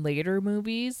think in later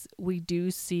movies, we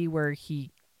do see where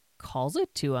he calls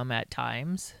it to him at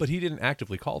times. But he didn't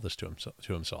actively call this to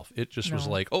himself. It just was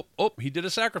No. like, oh, he did a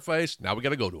sacrifice. Now we got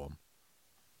to go to him.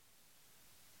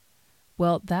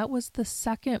 Well, that was the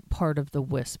second part of the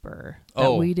whisper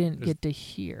that we didn't get to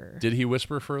hear. Did he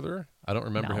whisper further? I don't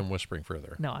remember No. him whispering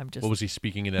further. No, I'm just... What was he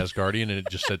speaking in Asgardian? And it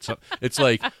just said something. It's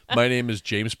like, my name is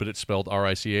James, but it's spelled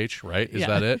R-I-C-H, right? Is Yeah.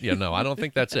 that it? Yeah, no, I don't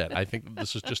think that's it. I think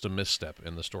this is just a misstep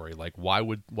in the story. Like, why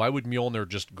would Mjolnir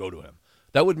just go to him?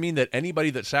 That would mean that anybody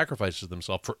that sacrifices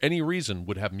themselves for any reason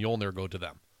would have Mjolnir go to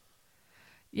them.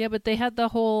 Yeah, but they had the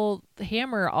whole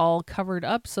hammer all covered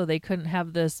up, so they couldn't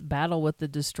have this battle with the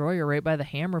destroyer right by the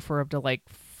hammer for him to, like,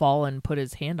 fall and put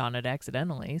his hand on it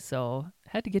accidentally. So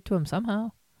had to get to him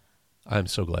somehow. I'm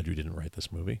so glad you didn't write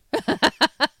this movie.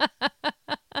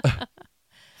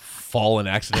 Fall and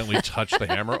accidentally touch the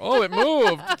hammer. Oh, it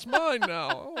moved. It's mine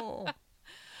now. Oh.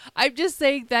 I'm just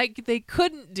saying that they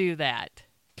couldn't do that.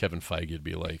 Kevin Feige would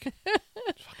be like,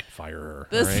 fucking fire her.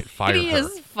 The All right? Fire city her.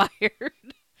 is fired.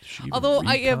 Does she even Although read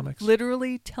I am comics?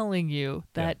 literally telling you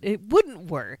that it wouldn't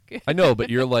work. I know, but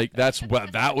you're like,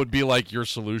 that would be like your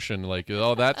solution. Like,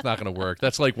 oh, that's not going to work.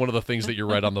 That's like one of the things that you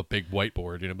write on the big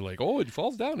whiteboard. You know, be like, oh, he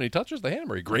falls down and he touches the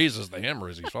hammer. He grazes the hammer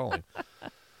as he's falling.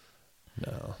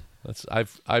 No,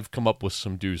 I've come up with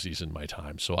some doozies in my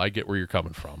time, so I get where you're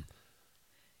coming from.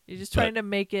 You're just trying to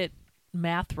make it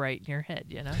math right in your head,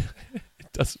 you know?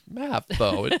 It doesn't math,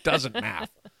 though. It doesn't math.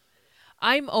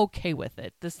 I'm okay with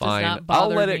it. This Fine. does not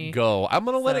bother I'll let me. it go. I'm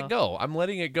going to let So- it go. I'm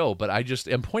letting it go, but I just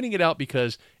am pointing it out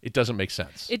because it doesn't make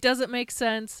sense. It doesn't make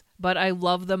sense, but I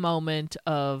love the moment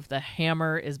of the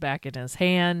hammer is back in his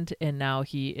hand, and now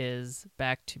he is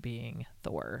back to being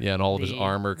Thor. Yeah, and all of his The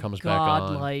armor comes back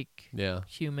on. godlike Yeah.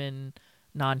 human,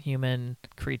 non-human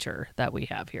creature that we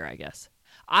have here, I guess.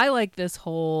 I like this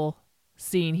whole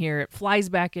scene here. It flies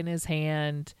back in his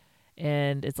hand,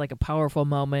 and it's like a powerful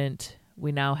moment.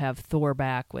 We now have Thor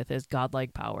back with his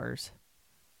godlike powers,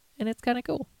 and it's kind of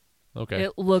cool. Okay.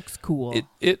 It looks cool.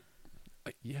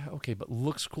 Yeah, okay, but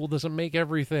looks cool doesn't make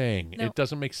everything. No. It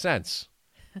doesn't make sense.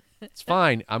 It's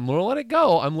fine. I'm going to let it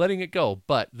go. I'm letting it go.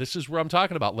 But this is where I'm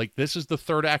talking about. Like, this is the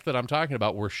third act that I'm talking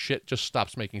about where shit just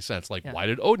stops making sense. Like, why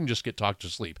did Odin just get talked to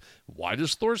sleep? Why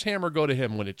does Thor's hammer go to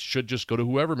him when it should just go to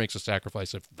whoever makes a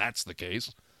sacrifice if that's the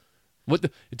case?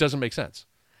 It doesn't make sense.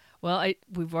 Well,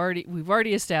 we've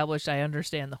already established I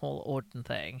understand the whole Odin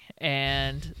thing,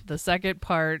 and the second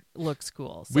part looks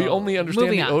cool. So We only understand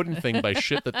moving the on. Odin thing by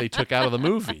shit that they took out of the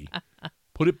movie.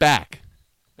 Put it back.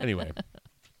 Anyway.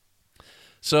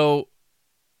 So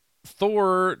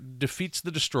Thor defeats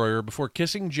the destroyer before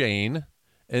kissing Jane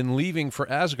and leaving for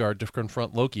Asgard to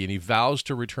confront Loki, and he vows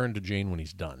to return to Jane when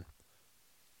he's done.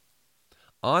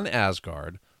 On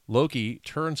Asgard, Loki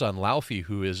turns on Laufey,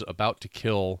 who is about to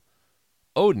kill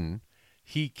Odin.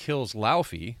 He kills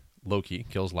Laufey. Loki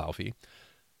kills Laufey.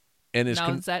 And is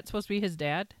Now, is that supposed to be his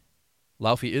dad?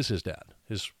 Laufey is his dad,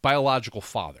 his biological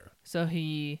father, So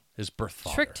he his birth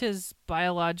father. tricked his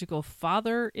biological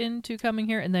father into coming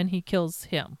here, and then he kills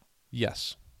him.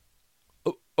 Yes.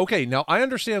 Okay, now I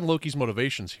understand Loki's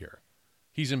motivations here.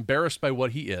 He's embarrassed by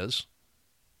what he is.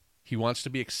 He wants to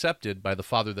be accepted by the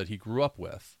father that he grew up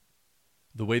with.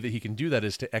 The way that he can do that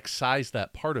is to excise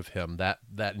that part of him, that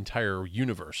entire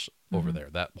universe over there.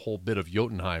 That whole bit of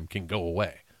Jotunheim can go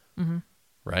away. Mm-hmm.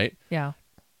 Right? Yeah.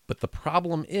 But the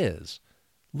problem is,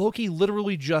 Loki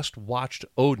literally just watched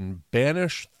Odin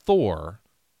banish Thor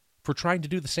for trying to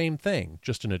do the same thing,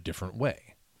 just in a different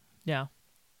way. Yeah.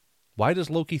 Why does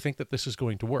Loki think that this is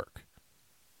going to work?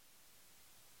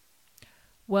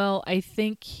 Well, I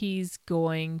think he's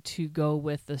going to go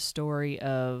with the story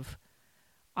of,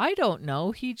 I don't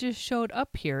know, he just showed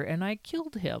up here and I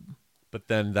killed him. But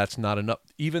then that's not enough.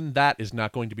 Even that is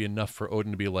not going to be enough for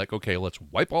Odin to be like, okay, let's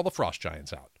wipe all the frost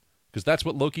giants out. Because that's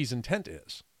what Loki's intent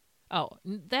is. Oh,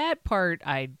 that part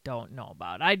I don't know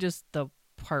about. I just, the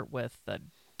part with the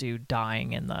dude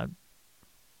dying in the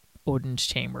Odin's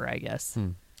chamber, I guess.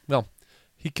 Well,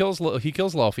 he kills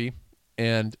Laufey,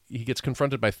 and he gets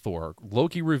confronted by Thor.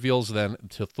 Loki reveals then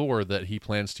to Thor that he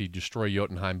plans to destroy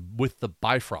Jotunheim with the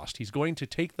Bifrost. He's going to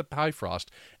take the Bifrost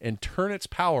and turn its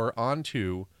power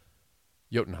onto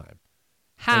Jotunheim.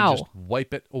 How? And just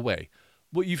wipe it away.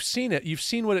 Well, you've seen it. You've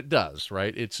seen what it does,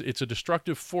 right? It's a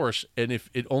destructive force, and if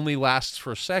it only lasts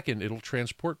for a second, it'll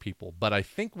transport people. But I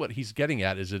think what he's getting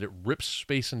at is that it rips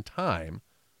space and time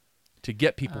to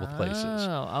get people places.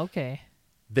 Oh, okay.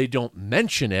 They don't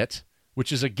mention it,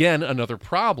 which is, again, another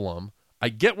problem. I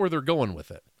get where they're going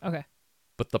with it. Okay.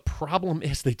 But the problem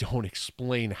is they don't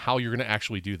explain how you're going to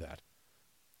actually do that.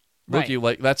 Right.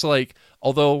 Loki,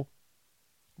 although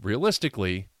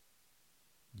realistically,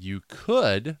 you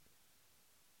could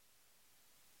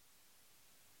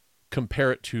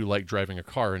compare it to like driving a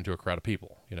car into a crowd of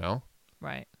people, you know?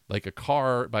 Right. Like a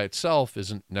car by itself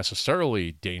isn't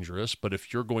necessarily dangerous, but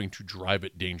if you're going to drive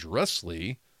it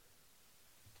dangerously,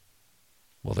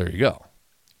 well, there you go.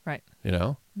 Right. You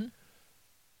know? Mm-hmm.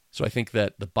 So I think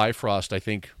that the Bifrost,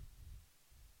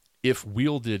 if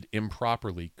wielded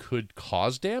improperly, could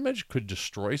cause damage, could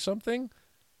destroy something,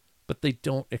 but they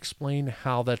don't explain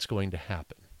how that's going to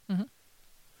happen. Mm-hmm.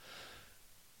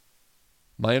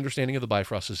 My understanding of the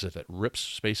Bifrost is that it rips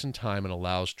space and time and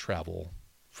allows travel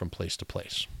from place to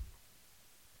place.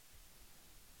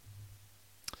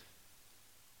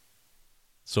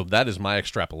 So that is my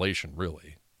extrapolation,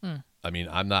 really. I mean,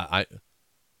 I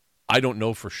don't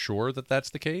know for sure that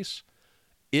that's the case.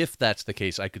 If that's the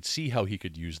case, I could see how he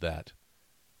could use that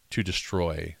to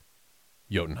destroy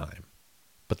Jotunheim.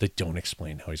 But they don't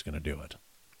explain how he's going to do it.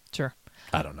 Sure.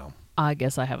 I don't know. I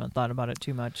guess I haven't thought about it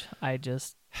too much. I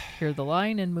just hear the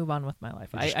line and move on with my life.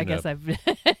 I guess I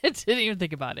didn't even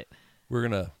think about it. We're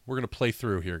gonna play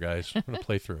through here, guys. We're gonna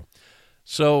play through.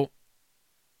 So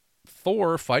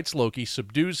Thor fights Loki,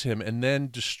 subdues him, and then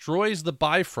destroys the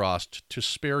Bifrost to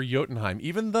spare Jotunheim,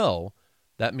 even though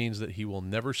that means that he will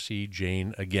never see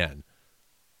Jane again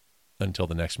until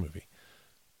the next movie.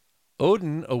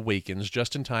 Odin awakens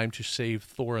just in time to save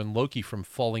Thor and Loki from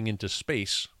falling into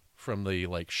space from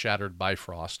the shattered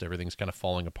Bifrost. Everything's kind of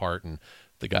falling apart and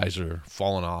the guys are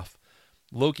falling off.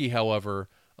 Loki, however,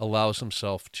 allows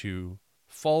himself to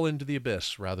fall into the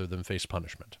abyss rather than face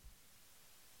punishment.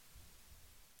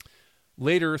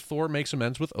 Later, Thor makes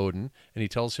amends with Odin, and he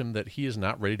tells him that he is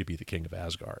not ready to be the king of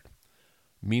Asgard.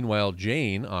 Meanwhile,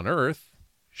 Jane, on Earth,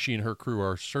 she and her crew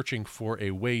are searching for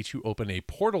a way to open a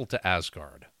portal to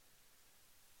Asgard.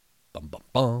 Bum, bum,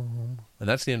 bum. And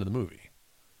that's the end of the movie,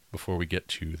 before we get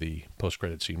to the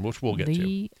post-credit scene, which we'll get to.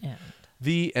 The end.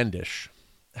 The endish.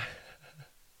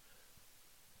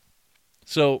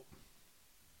 So,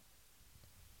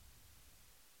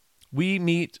 we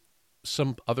meet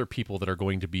some other people that are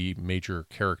going to be major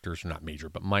characters, not major,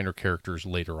 but minor characters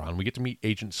later on. We get to meet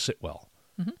Agent Sitwell,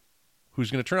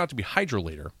 who's going to turn out to be Hydra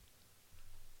later.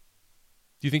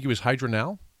 Do you think he was Hydra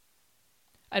now?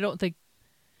 I don't think.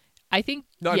 I think.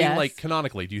 No, I yes. mean,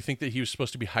 canonically. Do you think that he was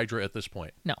supposed to be Hydra at this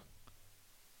point? No.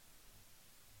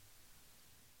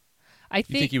 You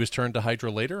think he was turned to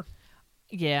Hydra later?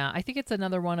 Yeah, I think it's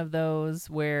another one of those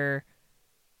where.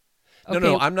 Okay.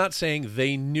 No, I'm not saying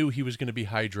they knew he was going to be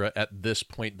Hydra at this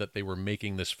point that they were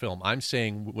making this film. I'm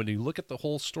saying when you look at the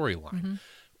whole storyline,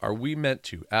 are we meant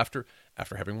to, after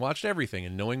having watched everything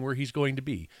and knowing where he's going to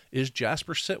be, is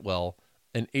Jasper Sitwell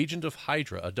an agent of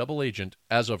Hydra, a double agent,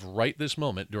 as of right this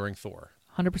moment during Thor?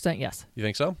 100% yes. You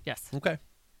think so? Yes. Okay.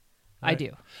 I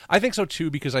do. I think so too,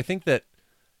 because I think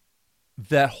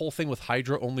that whole thing with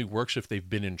Hydra only works if they've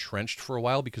been entrenched for a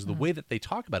while, because the way that they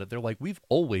talk about it, they're like, we've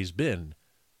always been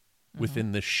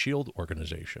within this SHIELD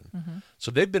organization.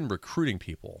 So they've been recruiting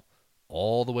people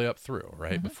all the way up through,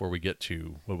 right? Before we get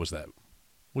to, what was that?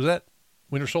 Was that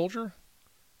Winter Soldier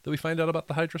that we find out about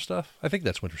the Hydra stuff? I think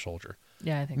that's Winter Soldier.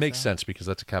 Yeah, I think Makes so. sense because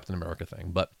that's a Captain America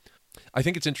thing. But I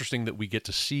think it's interesting that we get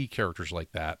to see characters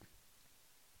like that.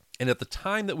 And at the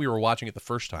time that we were watching it the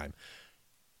first time,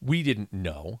 we didn't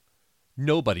know.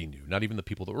 Nobody knew, not even the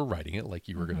people that were writing it, like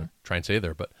you were going to try and say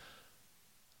there. But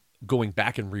going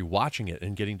back and rewatching it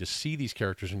and getting to see these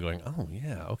characters and going, oh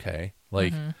yeah, okay.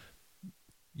 Like,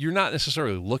 you're not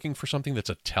necessarily looking for something that's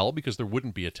a tell, because there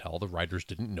wouldn't be a tell. The writers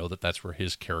didn't know that that's where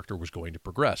his character was going to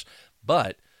progress.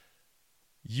 But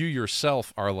you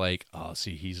yourself are like, oh,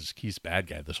 see, he's bad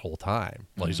guy this whole time.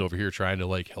 Well, he's over here trying to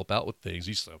like help out with things.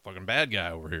 He's a fucking bad guy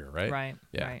over here, right? Right.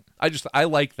 Yeah. Right. I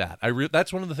like that.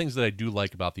 That's one of the things that I do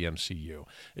like about the MCU,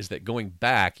 is that going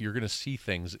back, you're going to see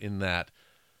things in that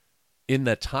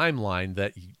timeline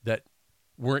that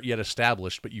weren't yet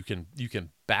established, but you can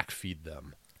backfeed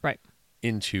them Right.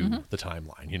 into the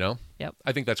timeline. You know. Yep.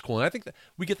 I think that's cool, and I think that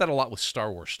we get that a lot with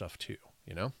Star Wars stuff too.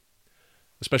 You know.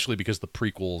 Especially because the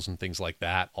prequels and things like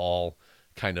that all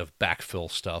kind of backfill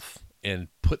stuff and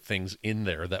put things in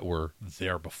there that were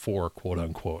there before, quote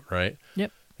unquote, right?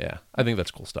 Yep. Yeah, I think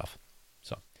that's cool stuff.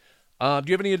 So, do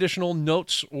you have any additional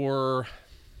notes or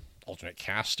alternate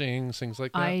castings, things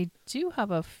like that? I do have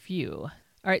a few.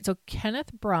 All right, so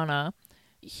Kenneth Branagh,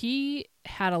 he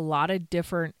had a lot of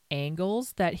different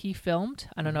angles that he filmed.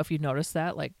 I don't know if you noticed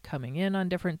that, like coming in on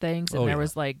different things, and there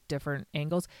was like different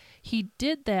angles. He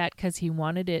did that because he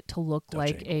wanted it to look Dutch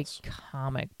like angles. a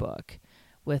comic book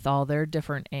with all their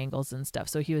different angles and stuff.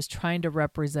 So he was trying to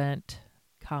represent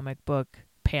comic book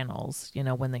panels, you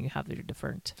know, when you have their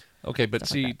different. Okay, but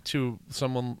stuff like see, that. to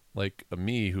someone like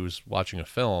me who's watching a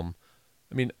film,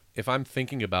 I mean, if I'm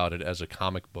thinking about it as a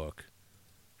comic book,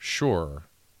 sure.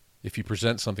 If you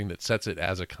present something that sets it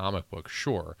as a comic book,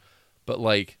 sure. But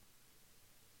like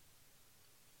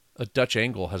a Dutch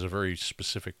angle has a very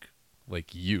specific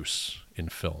like use in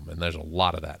film, and there's a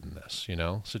lot of that in this, you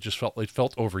know? So it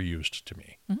felt overused to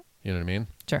me. You know what I mean?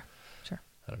 Sure.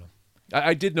 I don't know.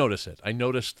 I did notice it. I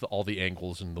noticed all the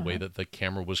angles and the way that the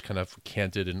camera was kind of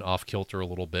canted and off kilter a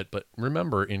little bit. But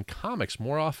remember, in comics,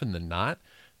 more often than not,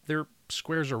 they're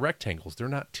squares or rectangles. They're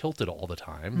not tilted all the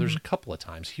time. There's a couple of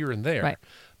times here and there. Right.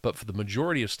 But for the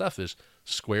majority of stuff is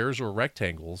squares or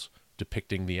rectangles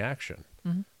depicting the action.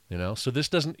 You know? So this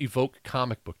doesn't evoke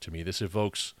comic book to me. This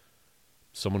evokes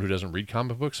someone who doesn't read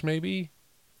comic books, maybe,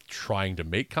 trying to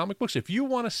make comic books. If you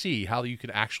want to see how you can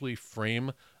actually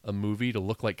frame a movie to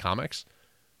look like comics,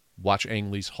 watch Ang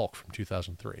Lee's Hulk from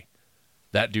 2003.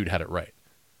 That dude had it right.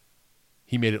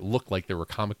 He made it look like there were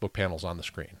comic book panels on the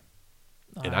screen.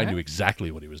 And I knew exactly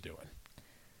what he was doing.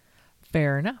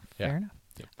 Fair enough. Yeah. Fair enough.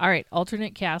 Yep. All right,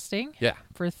 alternate casting. Yeah.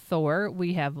 For Thor,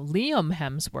 we have Liam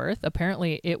Hemsworth.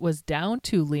 Apparently, it was down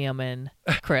to Liam and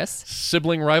Chris.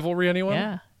 Sibling rivalry, anyone?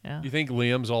 Yeah. You think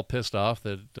Liam's all pissed off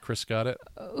that Chris got it?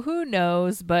 Who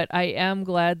knows? But I am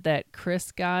glad that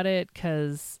Chris got it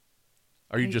because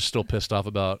Are you just still pissed off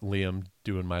about Liam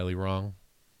doing Miley wrong?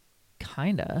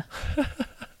 kinda.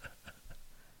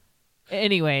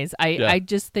 Anyways, I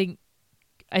just think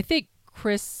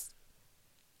Chris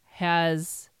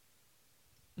has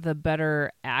the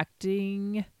better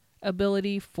acting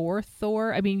ability for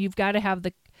Thor. I mean, you've got to have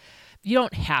you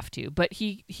don't have to, but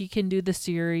he can do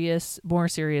the more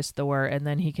serious Thor, and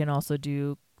then he can also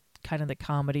do kind of the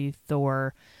comedy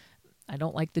Thor. I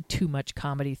don't like the too much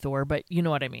comedy Thor, but you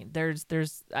know what I mean.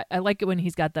 I like it when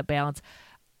he's got that balance.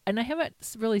 And I haven't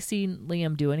really seen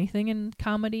Liam do anything in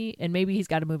comedy, and maybe he's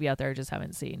got a movie out there I just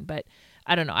haven't seen. But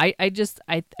I don't know. I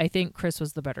think Chris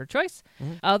was the better choice.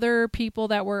 Other people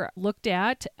that were looked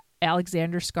at: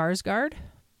 Alexander Skarsgård,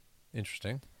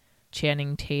 Interesting.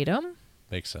 Channing Tatum,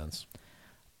 Makes sense.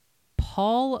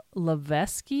 Paul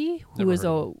Levesque, who Never is heard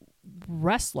a of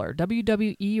wrestler,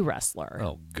 WWE wrestler.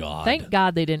 Oh, God. Thank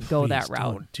God they didn't go that Please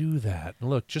route. Don't do that.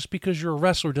 Look, just because you're a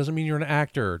wrestler doesn't mean you're an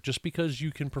actor. Just because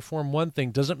you can perform one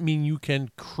thing doesn't mean you can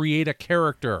create a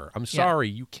character. I'm sorry.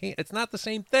 You can't. It's not the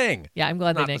same thing. Yeah, I'm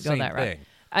glad they Not didn't the go same that route. thing.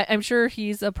 I'm sure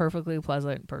he's a perfectly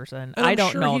pleasant person. And I I'm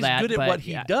don't sure know he's that. good at but what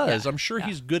he does. I'm sure yeah.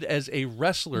 he's good as a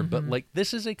wrestler, but like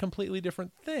this is a completely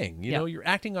different thing. You know, you're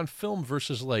acting on film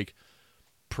versus like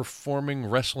performing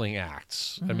wrestling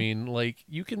acts. I mean, like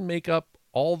you can make up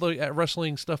all the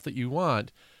wrestling stuff that you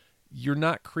want. You're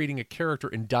not creating a character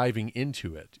and diving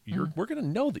into it. We're going to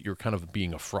know that you're kind of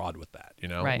being a fraud with that, you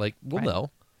know? Right, Like we'll right.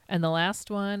 know. And the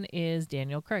last one is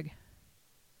Daniel Craig.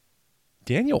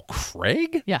 Daniel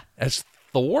Craig? Yeah. As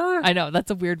Thor? I know. That's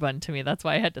a weird one to me. That's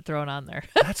why I had to throw it on there.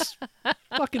 That's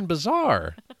fucking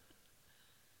bizarre.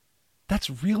 That's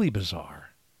really bizarre.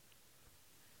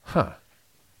 Huh.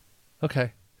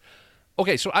 Okay.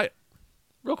 Okay, so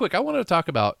real quick, I wanted to talk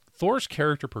about Thor's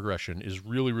character progression is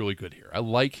really, really good here. I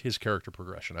like his character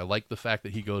progression. I like the fact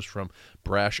that he goes from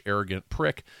brash, arrogant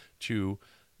prick to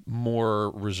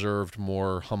more reserved,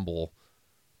 more humble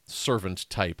servant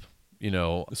type,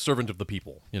 servant of the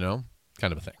people,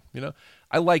 kind of a thing,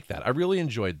 I like that. I really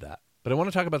enjoyed that. But I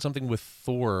want to talk about something with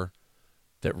Thor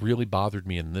that really bothered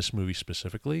me in this movie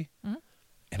specifically,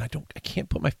 and I can't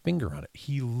put my finger on it.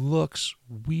 He looks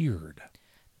weird.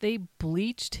 They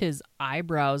bleached his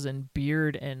eyebrows and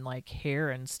beard and like hair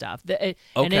and stuff. And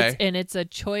Okay. it's a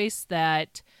choice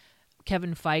that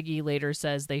Kevin Feige later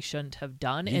says they shouldn't have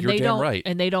done, and You're they damn don't. right.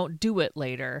 And they don't do it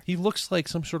later. He looks like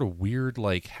some sort of weird,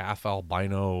 like half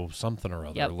albino something or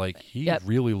other. Yep. Like he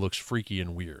really looks freaky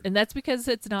and weird. And that's because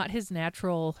it's not his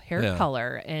natural hair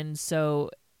color, and so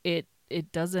it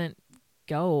doesn't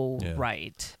go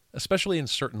right. Especially in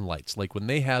certain lights, like when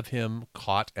they have him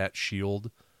caught at S.H.I.E.L.D.,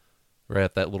 or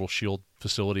at that little S.H.I.E.L.D.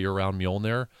 facility around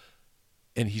Mjolnir,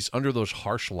 and he's under those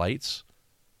harsh lights,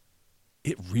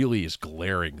 it really is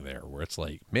glaring there, where it's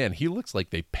like, man, he looks like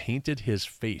they painted his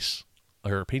face,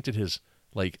 or painted his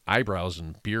like eyebrows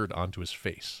and beard onto his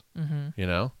face, you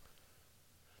know?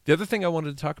 The other thing I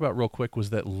wanted to talk about real quick was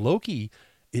that Loki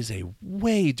is a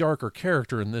way darker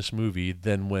character in this movie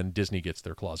than when Disney gets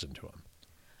their claws into him.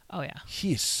 Oh, yeah.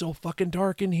 He is so fucking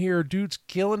dark in here. Dude's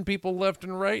killing people left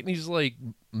and right, and he's like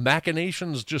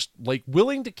machinations, just like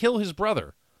willing to kill his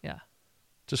brother. Yeah.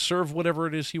 To serve whatever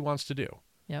it is he wants to do.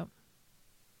 Yep.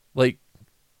 Like,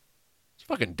 it's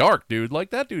fucking dark, dude. Like,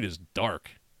 that dude is dark.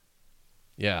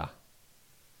 Yeah.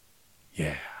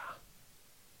 Yeah.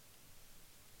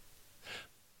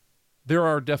 There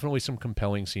are definitely some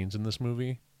compelling scenes in this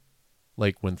movie.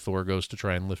 Like when Thor goes to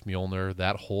try and lift Mjolnir,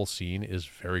 that whole scene is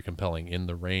very compelling. In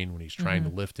the rain, when he's trying to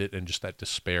lift it, and just that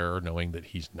despair, knowing that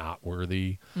he's not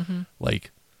worthy.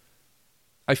 Like,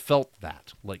 I felt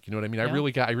that. Like, you know what I mean? Yeah.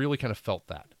 I really kind of felt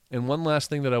that. And one last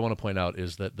thing that I want to point out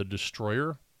is that the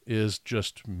Destroyer is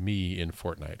just me in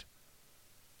Fortnite.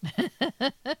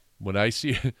 When I'm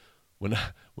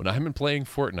playing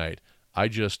Fortnite, I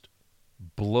just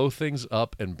blow things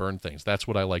up and burn things. That's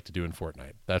what I like to do in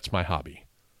Fortnite. That's my hobby.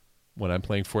 When I'm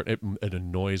playing Fortnite, it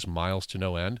annoys Miles to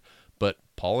no end. But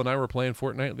Paul and I were playing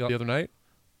Fortnite the other night,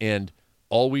 and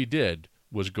all we did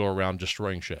was go around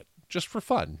destroying shit. Just for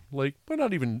fun. Like, we're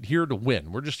not even here to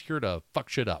win. We're just here to fuck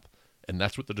shit up. And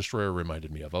that's what the Destroyer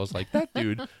reminded me of. I was like, that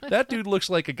dude looks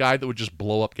like a guy that would just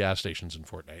blow up gas stations in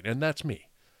Fortnite. And that's me.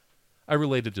 I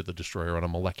related to the Destroyer on a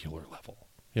molecular level,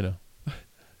 you know?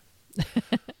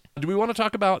 Do we want to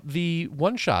talk about the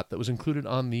one-shot that was included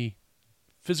on the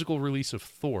physical release of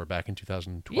Thor back in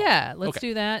 2012? Yeah, let's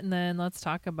do that, and then let's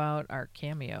talk about our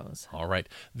cameos. All right.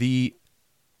 The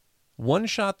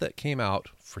one-shot that came out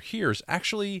for here is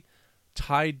actually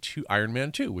tied to Iron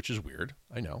Man 2, which is weird.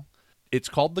 I know. It's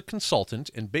called The Consultant,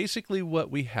 and basically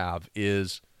what we have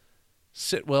is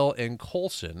Sitwell and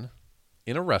Coulson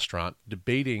in a restaurant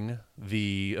debating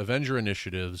the Avenger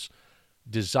Initiative's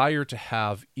desire to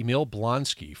have Emil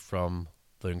Blonsky from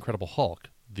The Incredible Hulk,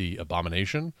 the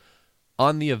Abomination,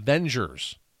 on the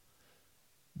Avengers.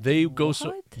 They go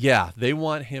they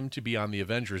want him to be on the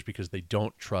Avengers because they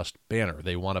don't trust Banner.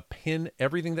 They want to pin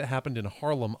everything that happened in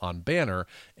Harlem on Banner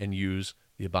and use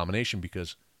the Abomination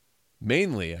because,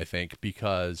 mainly, I think,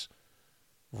 because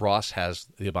Ross has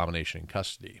the Abomination in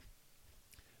custody.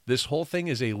 This whole thing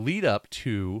is a lead up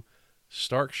to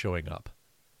Stark showing up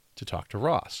to talk to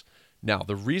Ross. Now,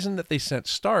 the reason that they sent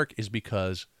Stark is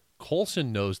because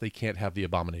Coulson knows they can't have the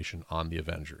Abomination on the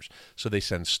Avengers. So they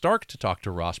send Stark to talk to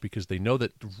Ross because they know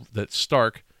that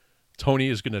Stark, Tony,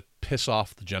 is going to piss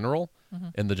off the general,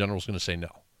 and the general's going to say no.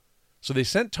 So they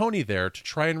sent Tony there to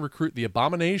try and recruit the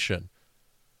Abomination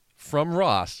from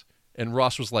Ross, and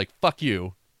Ross was like, fuck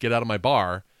you, get out of my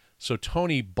bar. So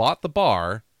Tony bought the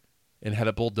bar and had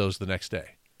it bulldozed the next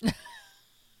day.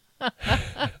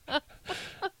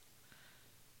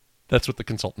 That's what The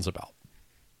Consultant's about.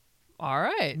 All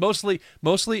right.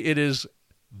 Mostly it is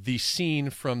the scene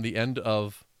from the end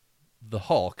of the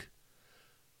Hulk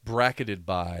bracketed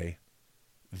by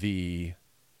the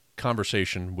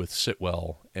conversation with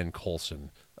Sitwell and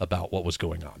Coulson about what was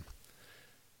going on.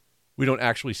 We don't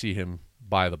actually see him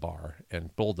buy the bar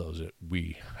and bulldoze it.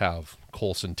 We have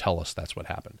Coulson tell us that's what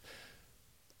happened.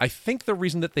 I think the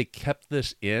reason that they kept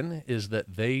this in is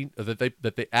that they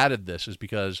added this is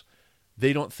because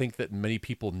they don't think that many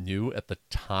people knew at the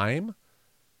time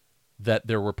that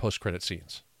there were post-credit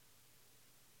scenes.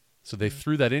 So they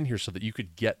threw that in here so that you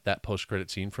could get that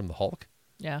post-credit scene from the Hulk.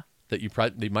 Yeah. That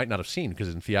they might not have seen because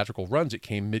in theatrical runs it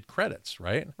came mid-credits,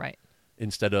 right? Right.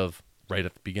 Instead of right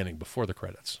at the beginning before the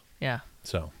credits. Yeah.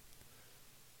 So,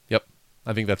 yep.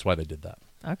 I think that's why they did that.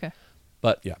 Okay.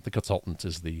 But yeah, The Consultant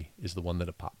is the one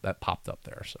that popped up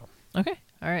there. So. Okay.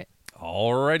 All right.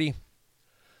 Alrighty.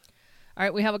 All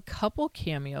right, we have a couple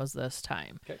cameos this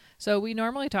time. Okay. So we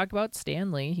normally talk about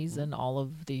Stan Lee. He's in all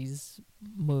of these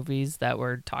movies that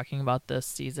we're talking about this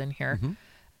season here.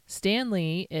 Stan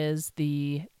Lee is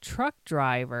the truck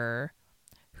driver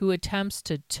who attempts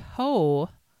to tow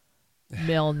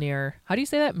Mjolnir. How do you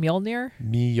say that? Mjolnir?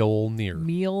 Mjolnir.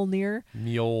 Mjolnir?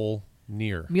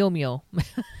 Mjolnir. Mjolnir.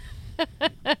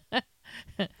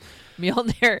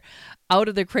 Mjolnir out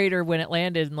of the crater when it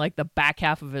landed, and like the back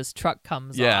half of his truck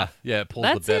comes off. Yeah, it pulls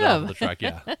That's the bed out him. of the truck.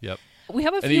 Yeah, yep. We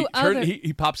have a And few other.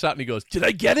 he pops out and he goes, "Did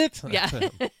I get it?" Yeah.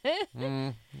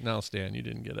 No, Stan, you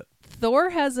didn't get it.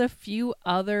 Thor has a few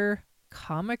other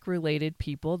comic-related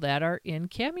people that are in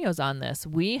cameos on this.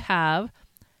 We have,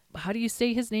 how do you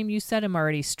say his name? You said him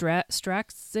already.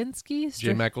 Straczynski?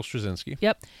 J. Michael Straczynski.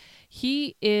 Yep.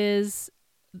 He is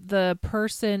the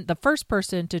first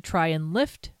person to try and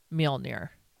lift Mjolnir.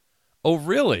 Oh,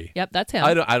 really? Yep, that's him.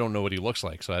 I don't know what he looks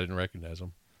like, so I didn't recognize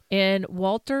him. And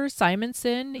Walter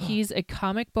Simonson, he's a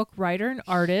comic book writer and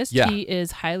artist. Yeah. He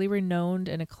is highly renowned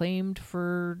and acclaimed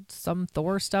for some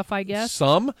Thor stuff, I guess.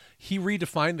 He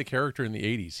redefined the character in the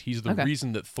 80s. He's the Okay.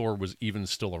 reason that Thor was even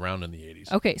still around in the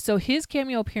 80s. Okay, so his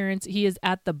cameo appearance, he is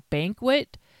at the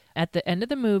banquet at the end of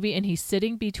the movie, and he's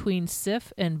sitting between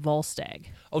Sif and Volstagg.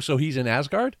 Oh, so he's in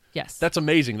Asgard? Yes. That's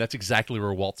amazing. That's exactly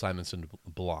where Walt Simonson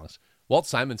belongs. Walt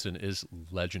Simonson is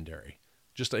legendary.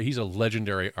 He's a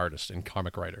legendary artist and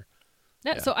comic writer.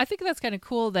 Yeah, so I think that's kind of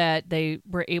cool that they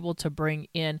were able to bring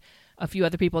in a few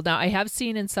other people. Now, I have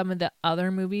seen in some of the other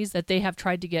movies that they have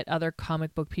tried to get other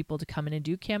comic book people to come in and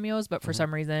do cameos, but for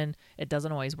some reason, it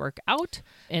doesn't always work out.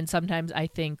 And sometimes I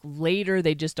think later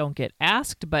they just don't get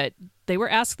asked, but they were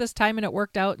asked this time and it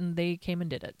worked out and they came and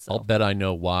did it. So. I'll bet I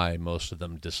know why most of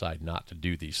them decide not to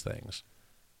do these things.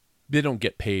 They don't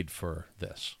get paid for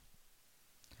this.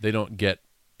 They don't get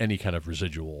any kind of real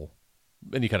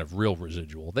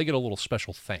residual. They get a little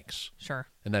special thanks. Sure.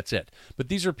 And that's it. But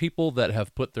these are people that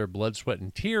have put their blood, sweat,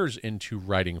 and tears into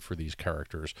writing for these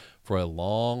characters for a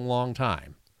long, long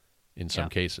time in some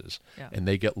cases. Yeah. And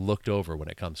they get looked over when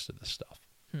it comes to this stuff.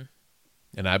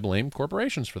 And I blame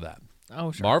corporations for that.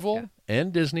 Oh, sure. Marvel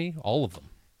and Disney, all of them.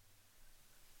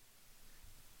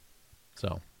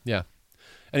 So, yeah.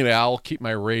 Anyway, I'll keep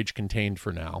my rage contained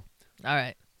for now. All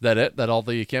right. That it? That all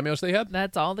the cameos they had?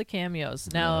 That's all the cameos.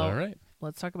 Now, All right.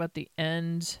 let's talk about the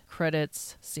end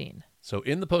credits scene. So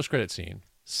in the post-credit scene,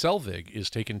 Selvig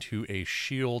is taken to a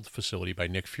S.H.I.E.L.D. facility by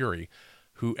Nick Fury,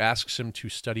 who asks him to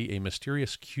study a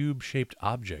mysterious cube-shaped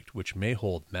object which may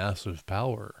hold massive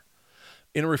power.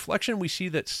 In a reflection, we see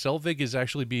that Selvig is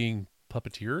actually being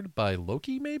puppeteered by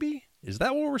Loki, maybe? Is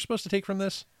that what we're supposed to take from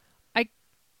this?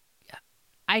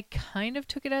 I kind of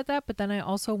took it at that, but then I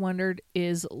also wondered,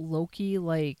 is Loki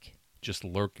like Just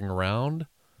lurking around?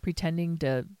 pretending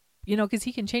to, because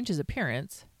he can change his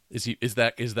appearance. Is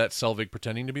that Selvig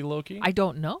pretending to be Loki? I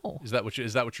don't know. Is that what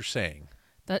you're saying?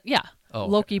 Yeah. Oh,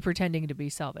 okay. Loki pretending to be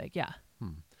Selvig. Yeah.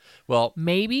 Well,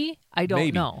 Maybe. I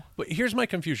don't know. But here's my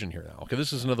confusion here now. Okay,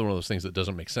 this is another one of those things that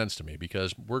doesn't make sense to me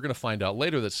because we're going to find out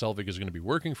later that Selvig is going to be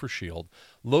working for S.H.I.E.L.D.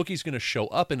 Loki's going to show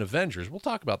up in Avengers. We'll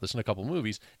talk about this in a couple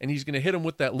movies. And he's going to hit him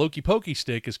with that Loki pokey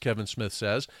stick, as Kevin Smith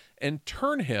says, and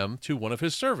turn him to one of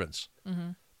his servants. Mm-hmm.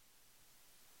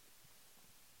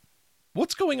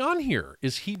 What's going on here?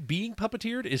 Is he being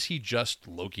puppeteered? Is he just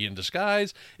Loki in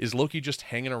disguise? Is Loki just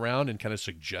hanging around and kind of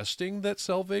suggesting that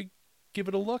Selvig give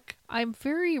it a look? I'm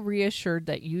very reassured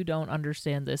that you don't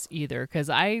understand this either, because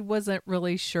I wasn't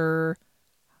really sure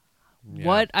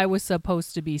what I was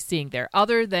supposed to be seeing there,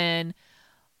 other than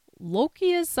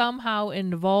Loki is somehow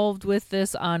involved with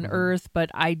this on Earth, but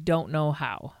I don't know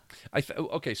how.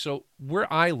 Okay, so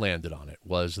where I landed on it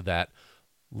was that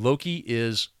Loki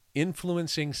is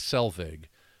influencing Selvig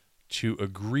to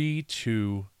agree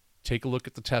to take a look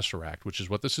at the Tesseract, which is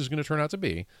what this is going to turn out to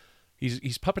be.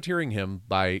 He's puppeteering him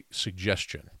by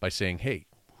suggestion, by saying, hey,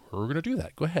 we're going to do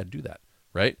that. Go ahead, do that,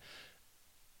 right?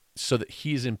 So that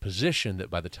he's in position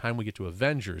that by the time we get to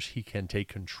Avengers, he can take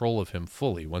control of him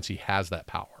fully once he has that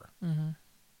power. Mm-hmm.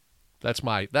 That's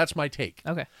my take.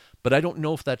 Okay. But I don't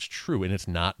know if that's true, and it's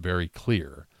not very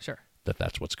clear that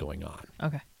that's what's going on.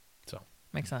 Okay. So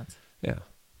makes sense. Yeah.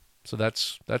 So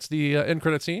that's the end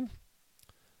credit scene.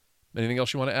 Anything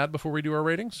else you want to add before we do our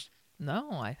ratings?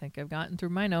 No, I think I've gotten through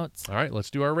my notes. All right,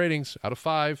 let's do our ratings out of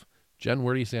 5. Jen,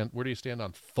 where do you stand? Where do you stand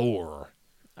on Thor?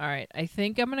 All right, I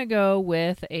think I'm gonna go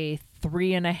with a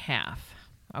 3.5.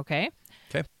 Okay.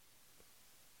 Okay.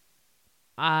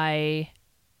 I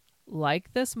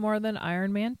like this more than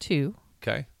Iron Man 2.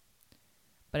 Okay.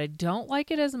 But I don't like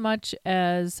it as much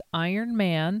as Iron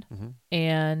Man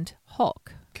and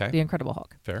Hulk. Okay. The Incredible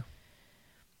Hulk. Fair.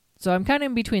 So I'm kind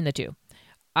of in between the two.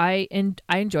 I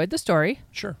enjoyed the story.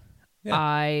 Sure. Yeah.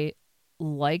 I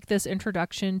like this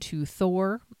introduction to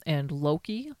Thor and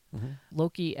Loki.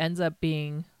 Loki ends up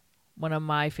being one of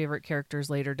my favorite characters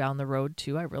later down the road,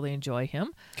 too. I really enjoy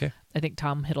him. Okay. I think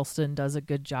Tom Hiddleston does a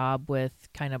good job with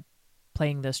kind of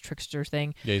playing this trickster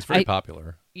thing. Yeah, he's very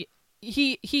popular.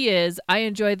 He is. I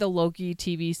enjoy the Loki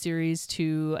TV series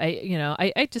too.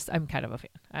 I'm kind of a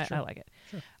fan. Sure. I like it.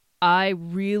 Sure. I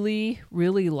really,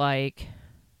 really like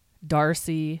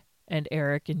Darcy and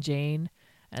Eric and Jane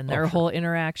and their whole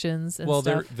interactions and stuff.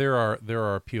 Well, there are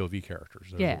POV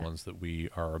characters. They're the ones that we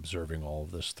are observing all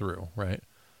of this through, right?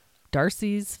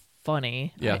 Darcy's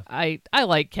funny. Yeah. I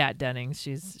like Kat Dennings.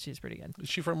 She's pretty good. Is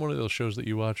she from one of those shows that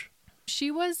you watch?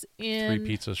 She was in 3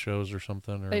 Pizza shows or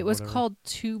something. Or it was whatever? called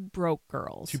Two Broke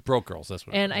Girls. Two Broke Girls. That's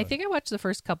what. And I think I watched the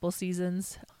first couple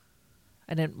seasons.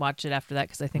 I didn't watch it after that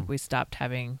because I think we stopped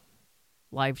having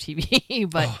live TV.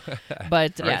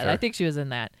 but yeah, I think she was in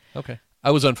that. Okay.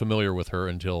 I was unfamiliar with her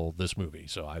until this movie,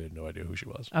 so I had no idea who she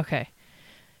was. Okay.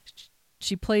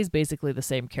 She plays basically the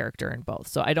same character in both,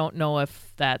 so I don't know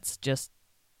if that's just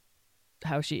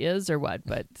how she is or what,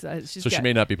 but she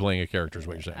may not be playing a character is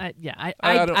what you're saying.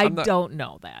 I don't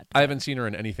know that. I haven't seen her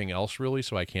in anything else really,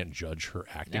 so I can't judge her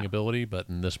acting ability, but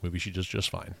in this movie she does just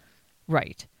fine.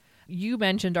 Right. You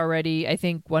mentioned already, I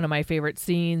think one of my favorite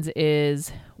scenes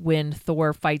is when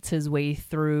Thor fights his way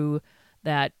through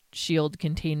that shield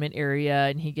containment area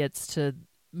and he gets to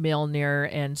Mjolnir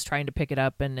and is trying to pick it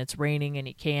up and it's raining and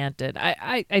he can't. And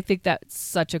I think that's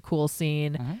such a cool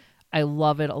scene. Mm-hmm. I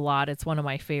love it a lot. It's one of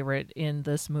my favorite in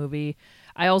this movie.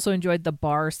 I also enjoyed the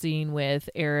bar scene with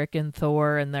Eric and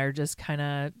Thor, and they're just kind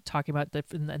of talking about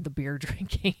the beer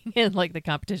drinking and like the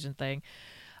competition thing.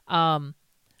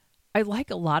 I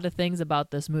like a lot of things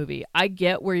about this movie. I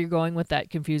get where you're going with that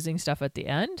confusing stuff at the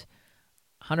end.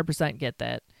 100% get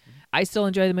that. I still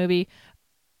enjoy the movie.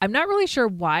 I'm not really sure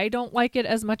why I don't like it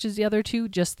as much as the other two,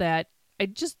 just that I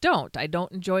just don't. I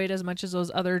don't enjoy it as much as those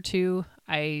other two.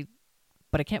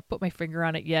 But I can't put my finger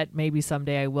on it yet. Maybe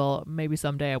someday I will. Maybe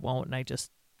someday I won't. And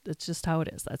it's just how it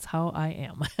is. That's how I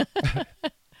am.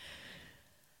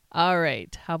 All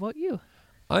right. How about you?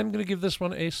 I'm going to give this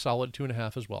one a solid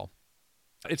 2.5 as well.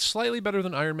 It's slightly better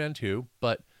than Iron Man 2,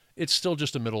 but it's still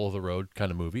just a middle of the road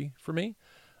kind of movie for me.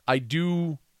 I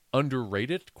do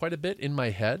underrate it quite a bit in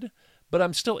my head, but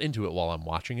I'm still into it while I'm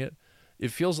watching it. It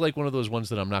feels like one of those ones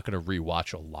that I'm not going to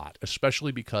rewatch a lot,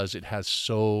 especially because it has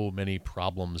so many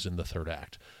problems in the third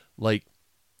act. Like,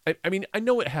 I mean, I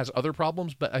know it has other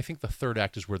problems, but I think the third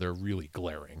act is where they're really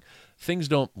glaring. Things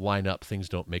don't line up. Things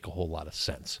don't make a whole lot of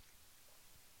sense.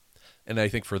 And I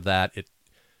think for that,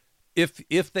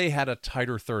 if they had a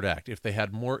tighter third act, if they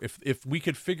had more, if we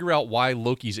could figure out why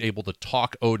Loki's able to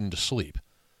talk Odin to sleep,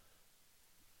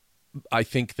 I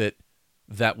think that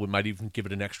might even give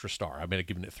it an extra star. I might have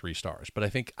given it 3 stars, but I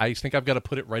think I've got to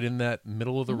put it right in that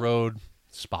middle of the road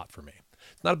spot for me.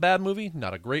 It's not a bad movie,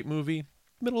 not a great movie,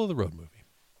 middle of the road movie,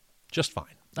 just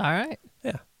fine. All right.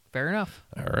 Yeah. Fair enough.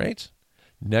 All right.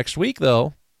 Next week,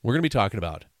 though, we're going to be talking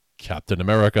about Captain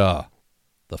America,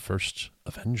 the First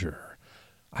Avenger.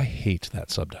 I hate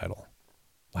that subtitle.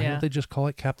 Why don't they just call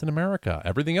it Captain America?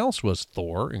 Everything else was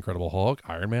Thor, Incredible Hulk,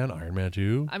 Iron Man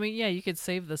 2. I mean, yeah, you could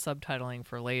save the subtitling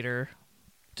for later.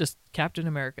 Just Captain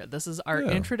America. This is our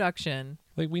introduction.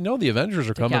 Like, we know the Avengers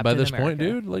are coming Captain by this America. point,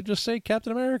 dude. Like, just say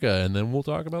Captain America, and then we'll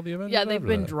talk about the Avengers. Yeah, they've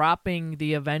been dropping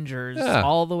the Avengers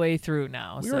all the way through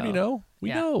now. We already know.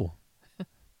 We know.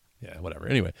 Yeah, whatever.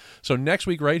 Anyway, so next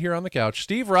week right here on the couch,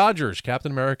 Steve Rogers,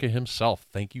 Captain America himself.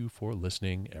 Thank you for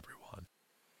listening, everyone.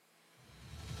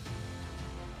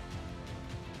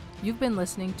 You've been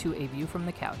listening to A View from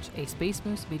the Couch, a Space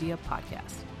Moose Media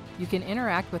podcast. You can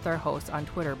interact with our hosts on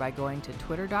Twitter by going to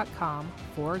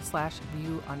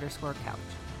twitter.com/view_couch.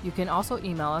 You can also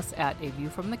email us at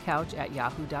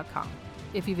aviewfromthecouch@yahoo.com.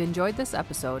 If you've enjoyed this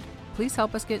episode, please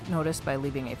help us get noticed by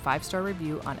leaving a 5-star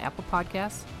review on Apple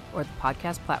Podcasts or the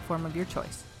podcast platform of your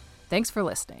choice. Thanks for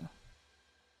listening.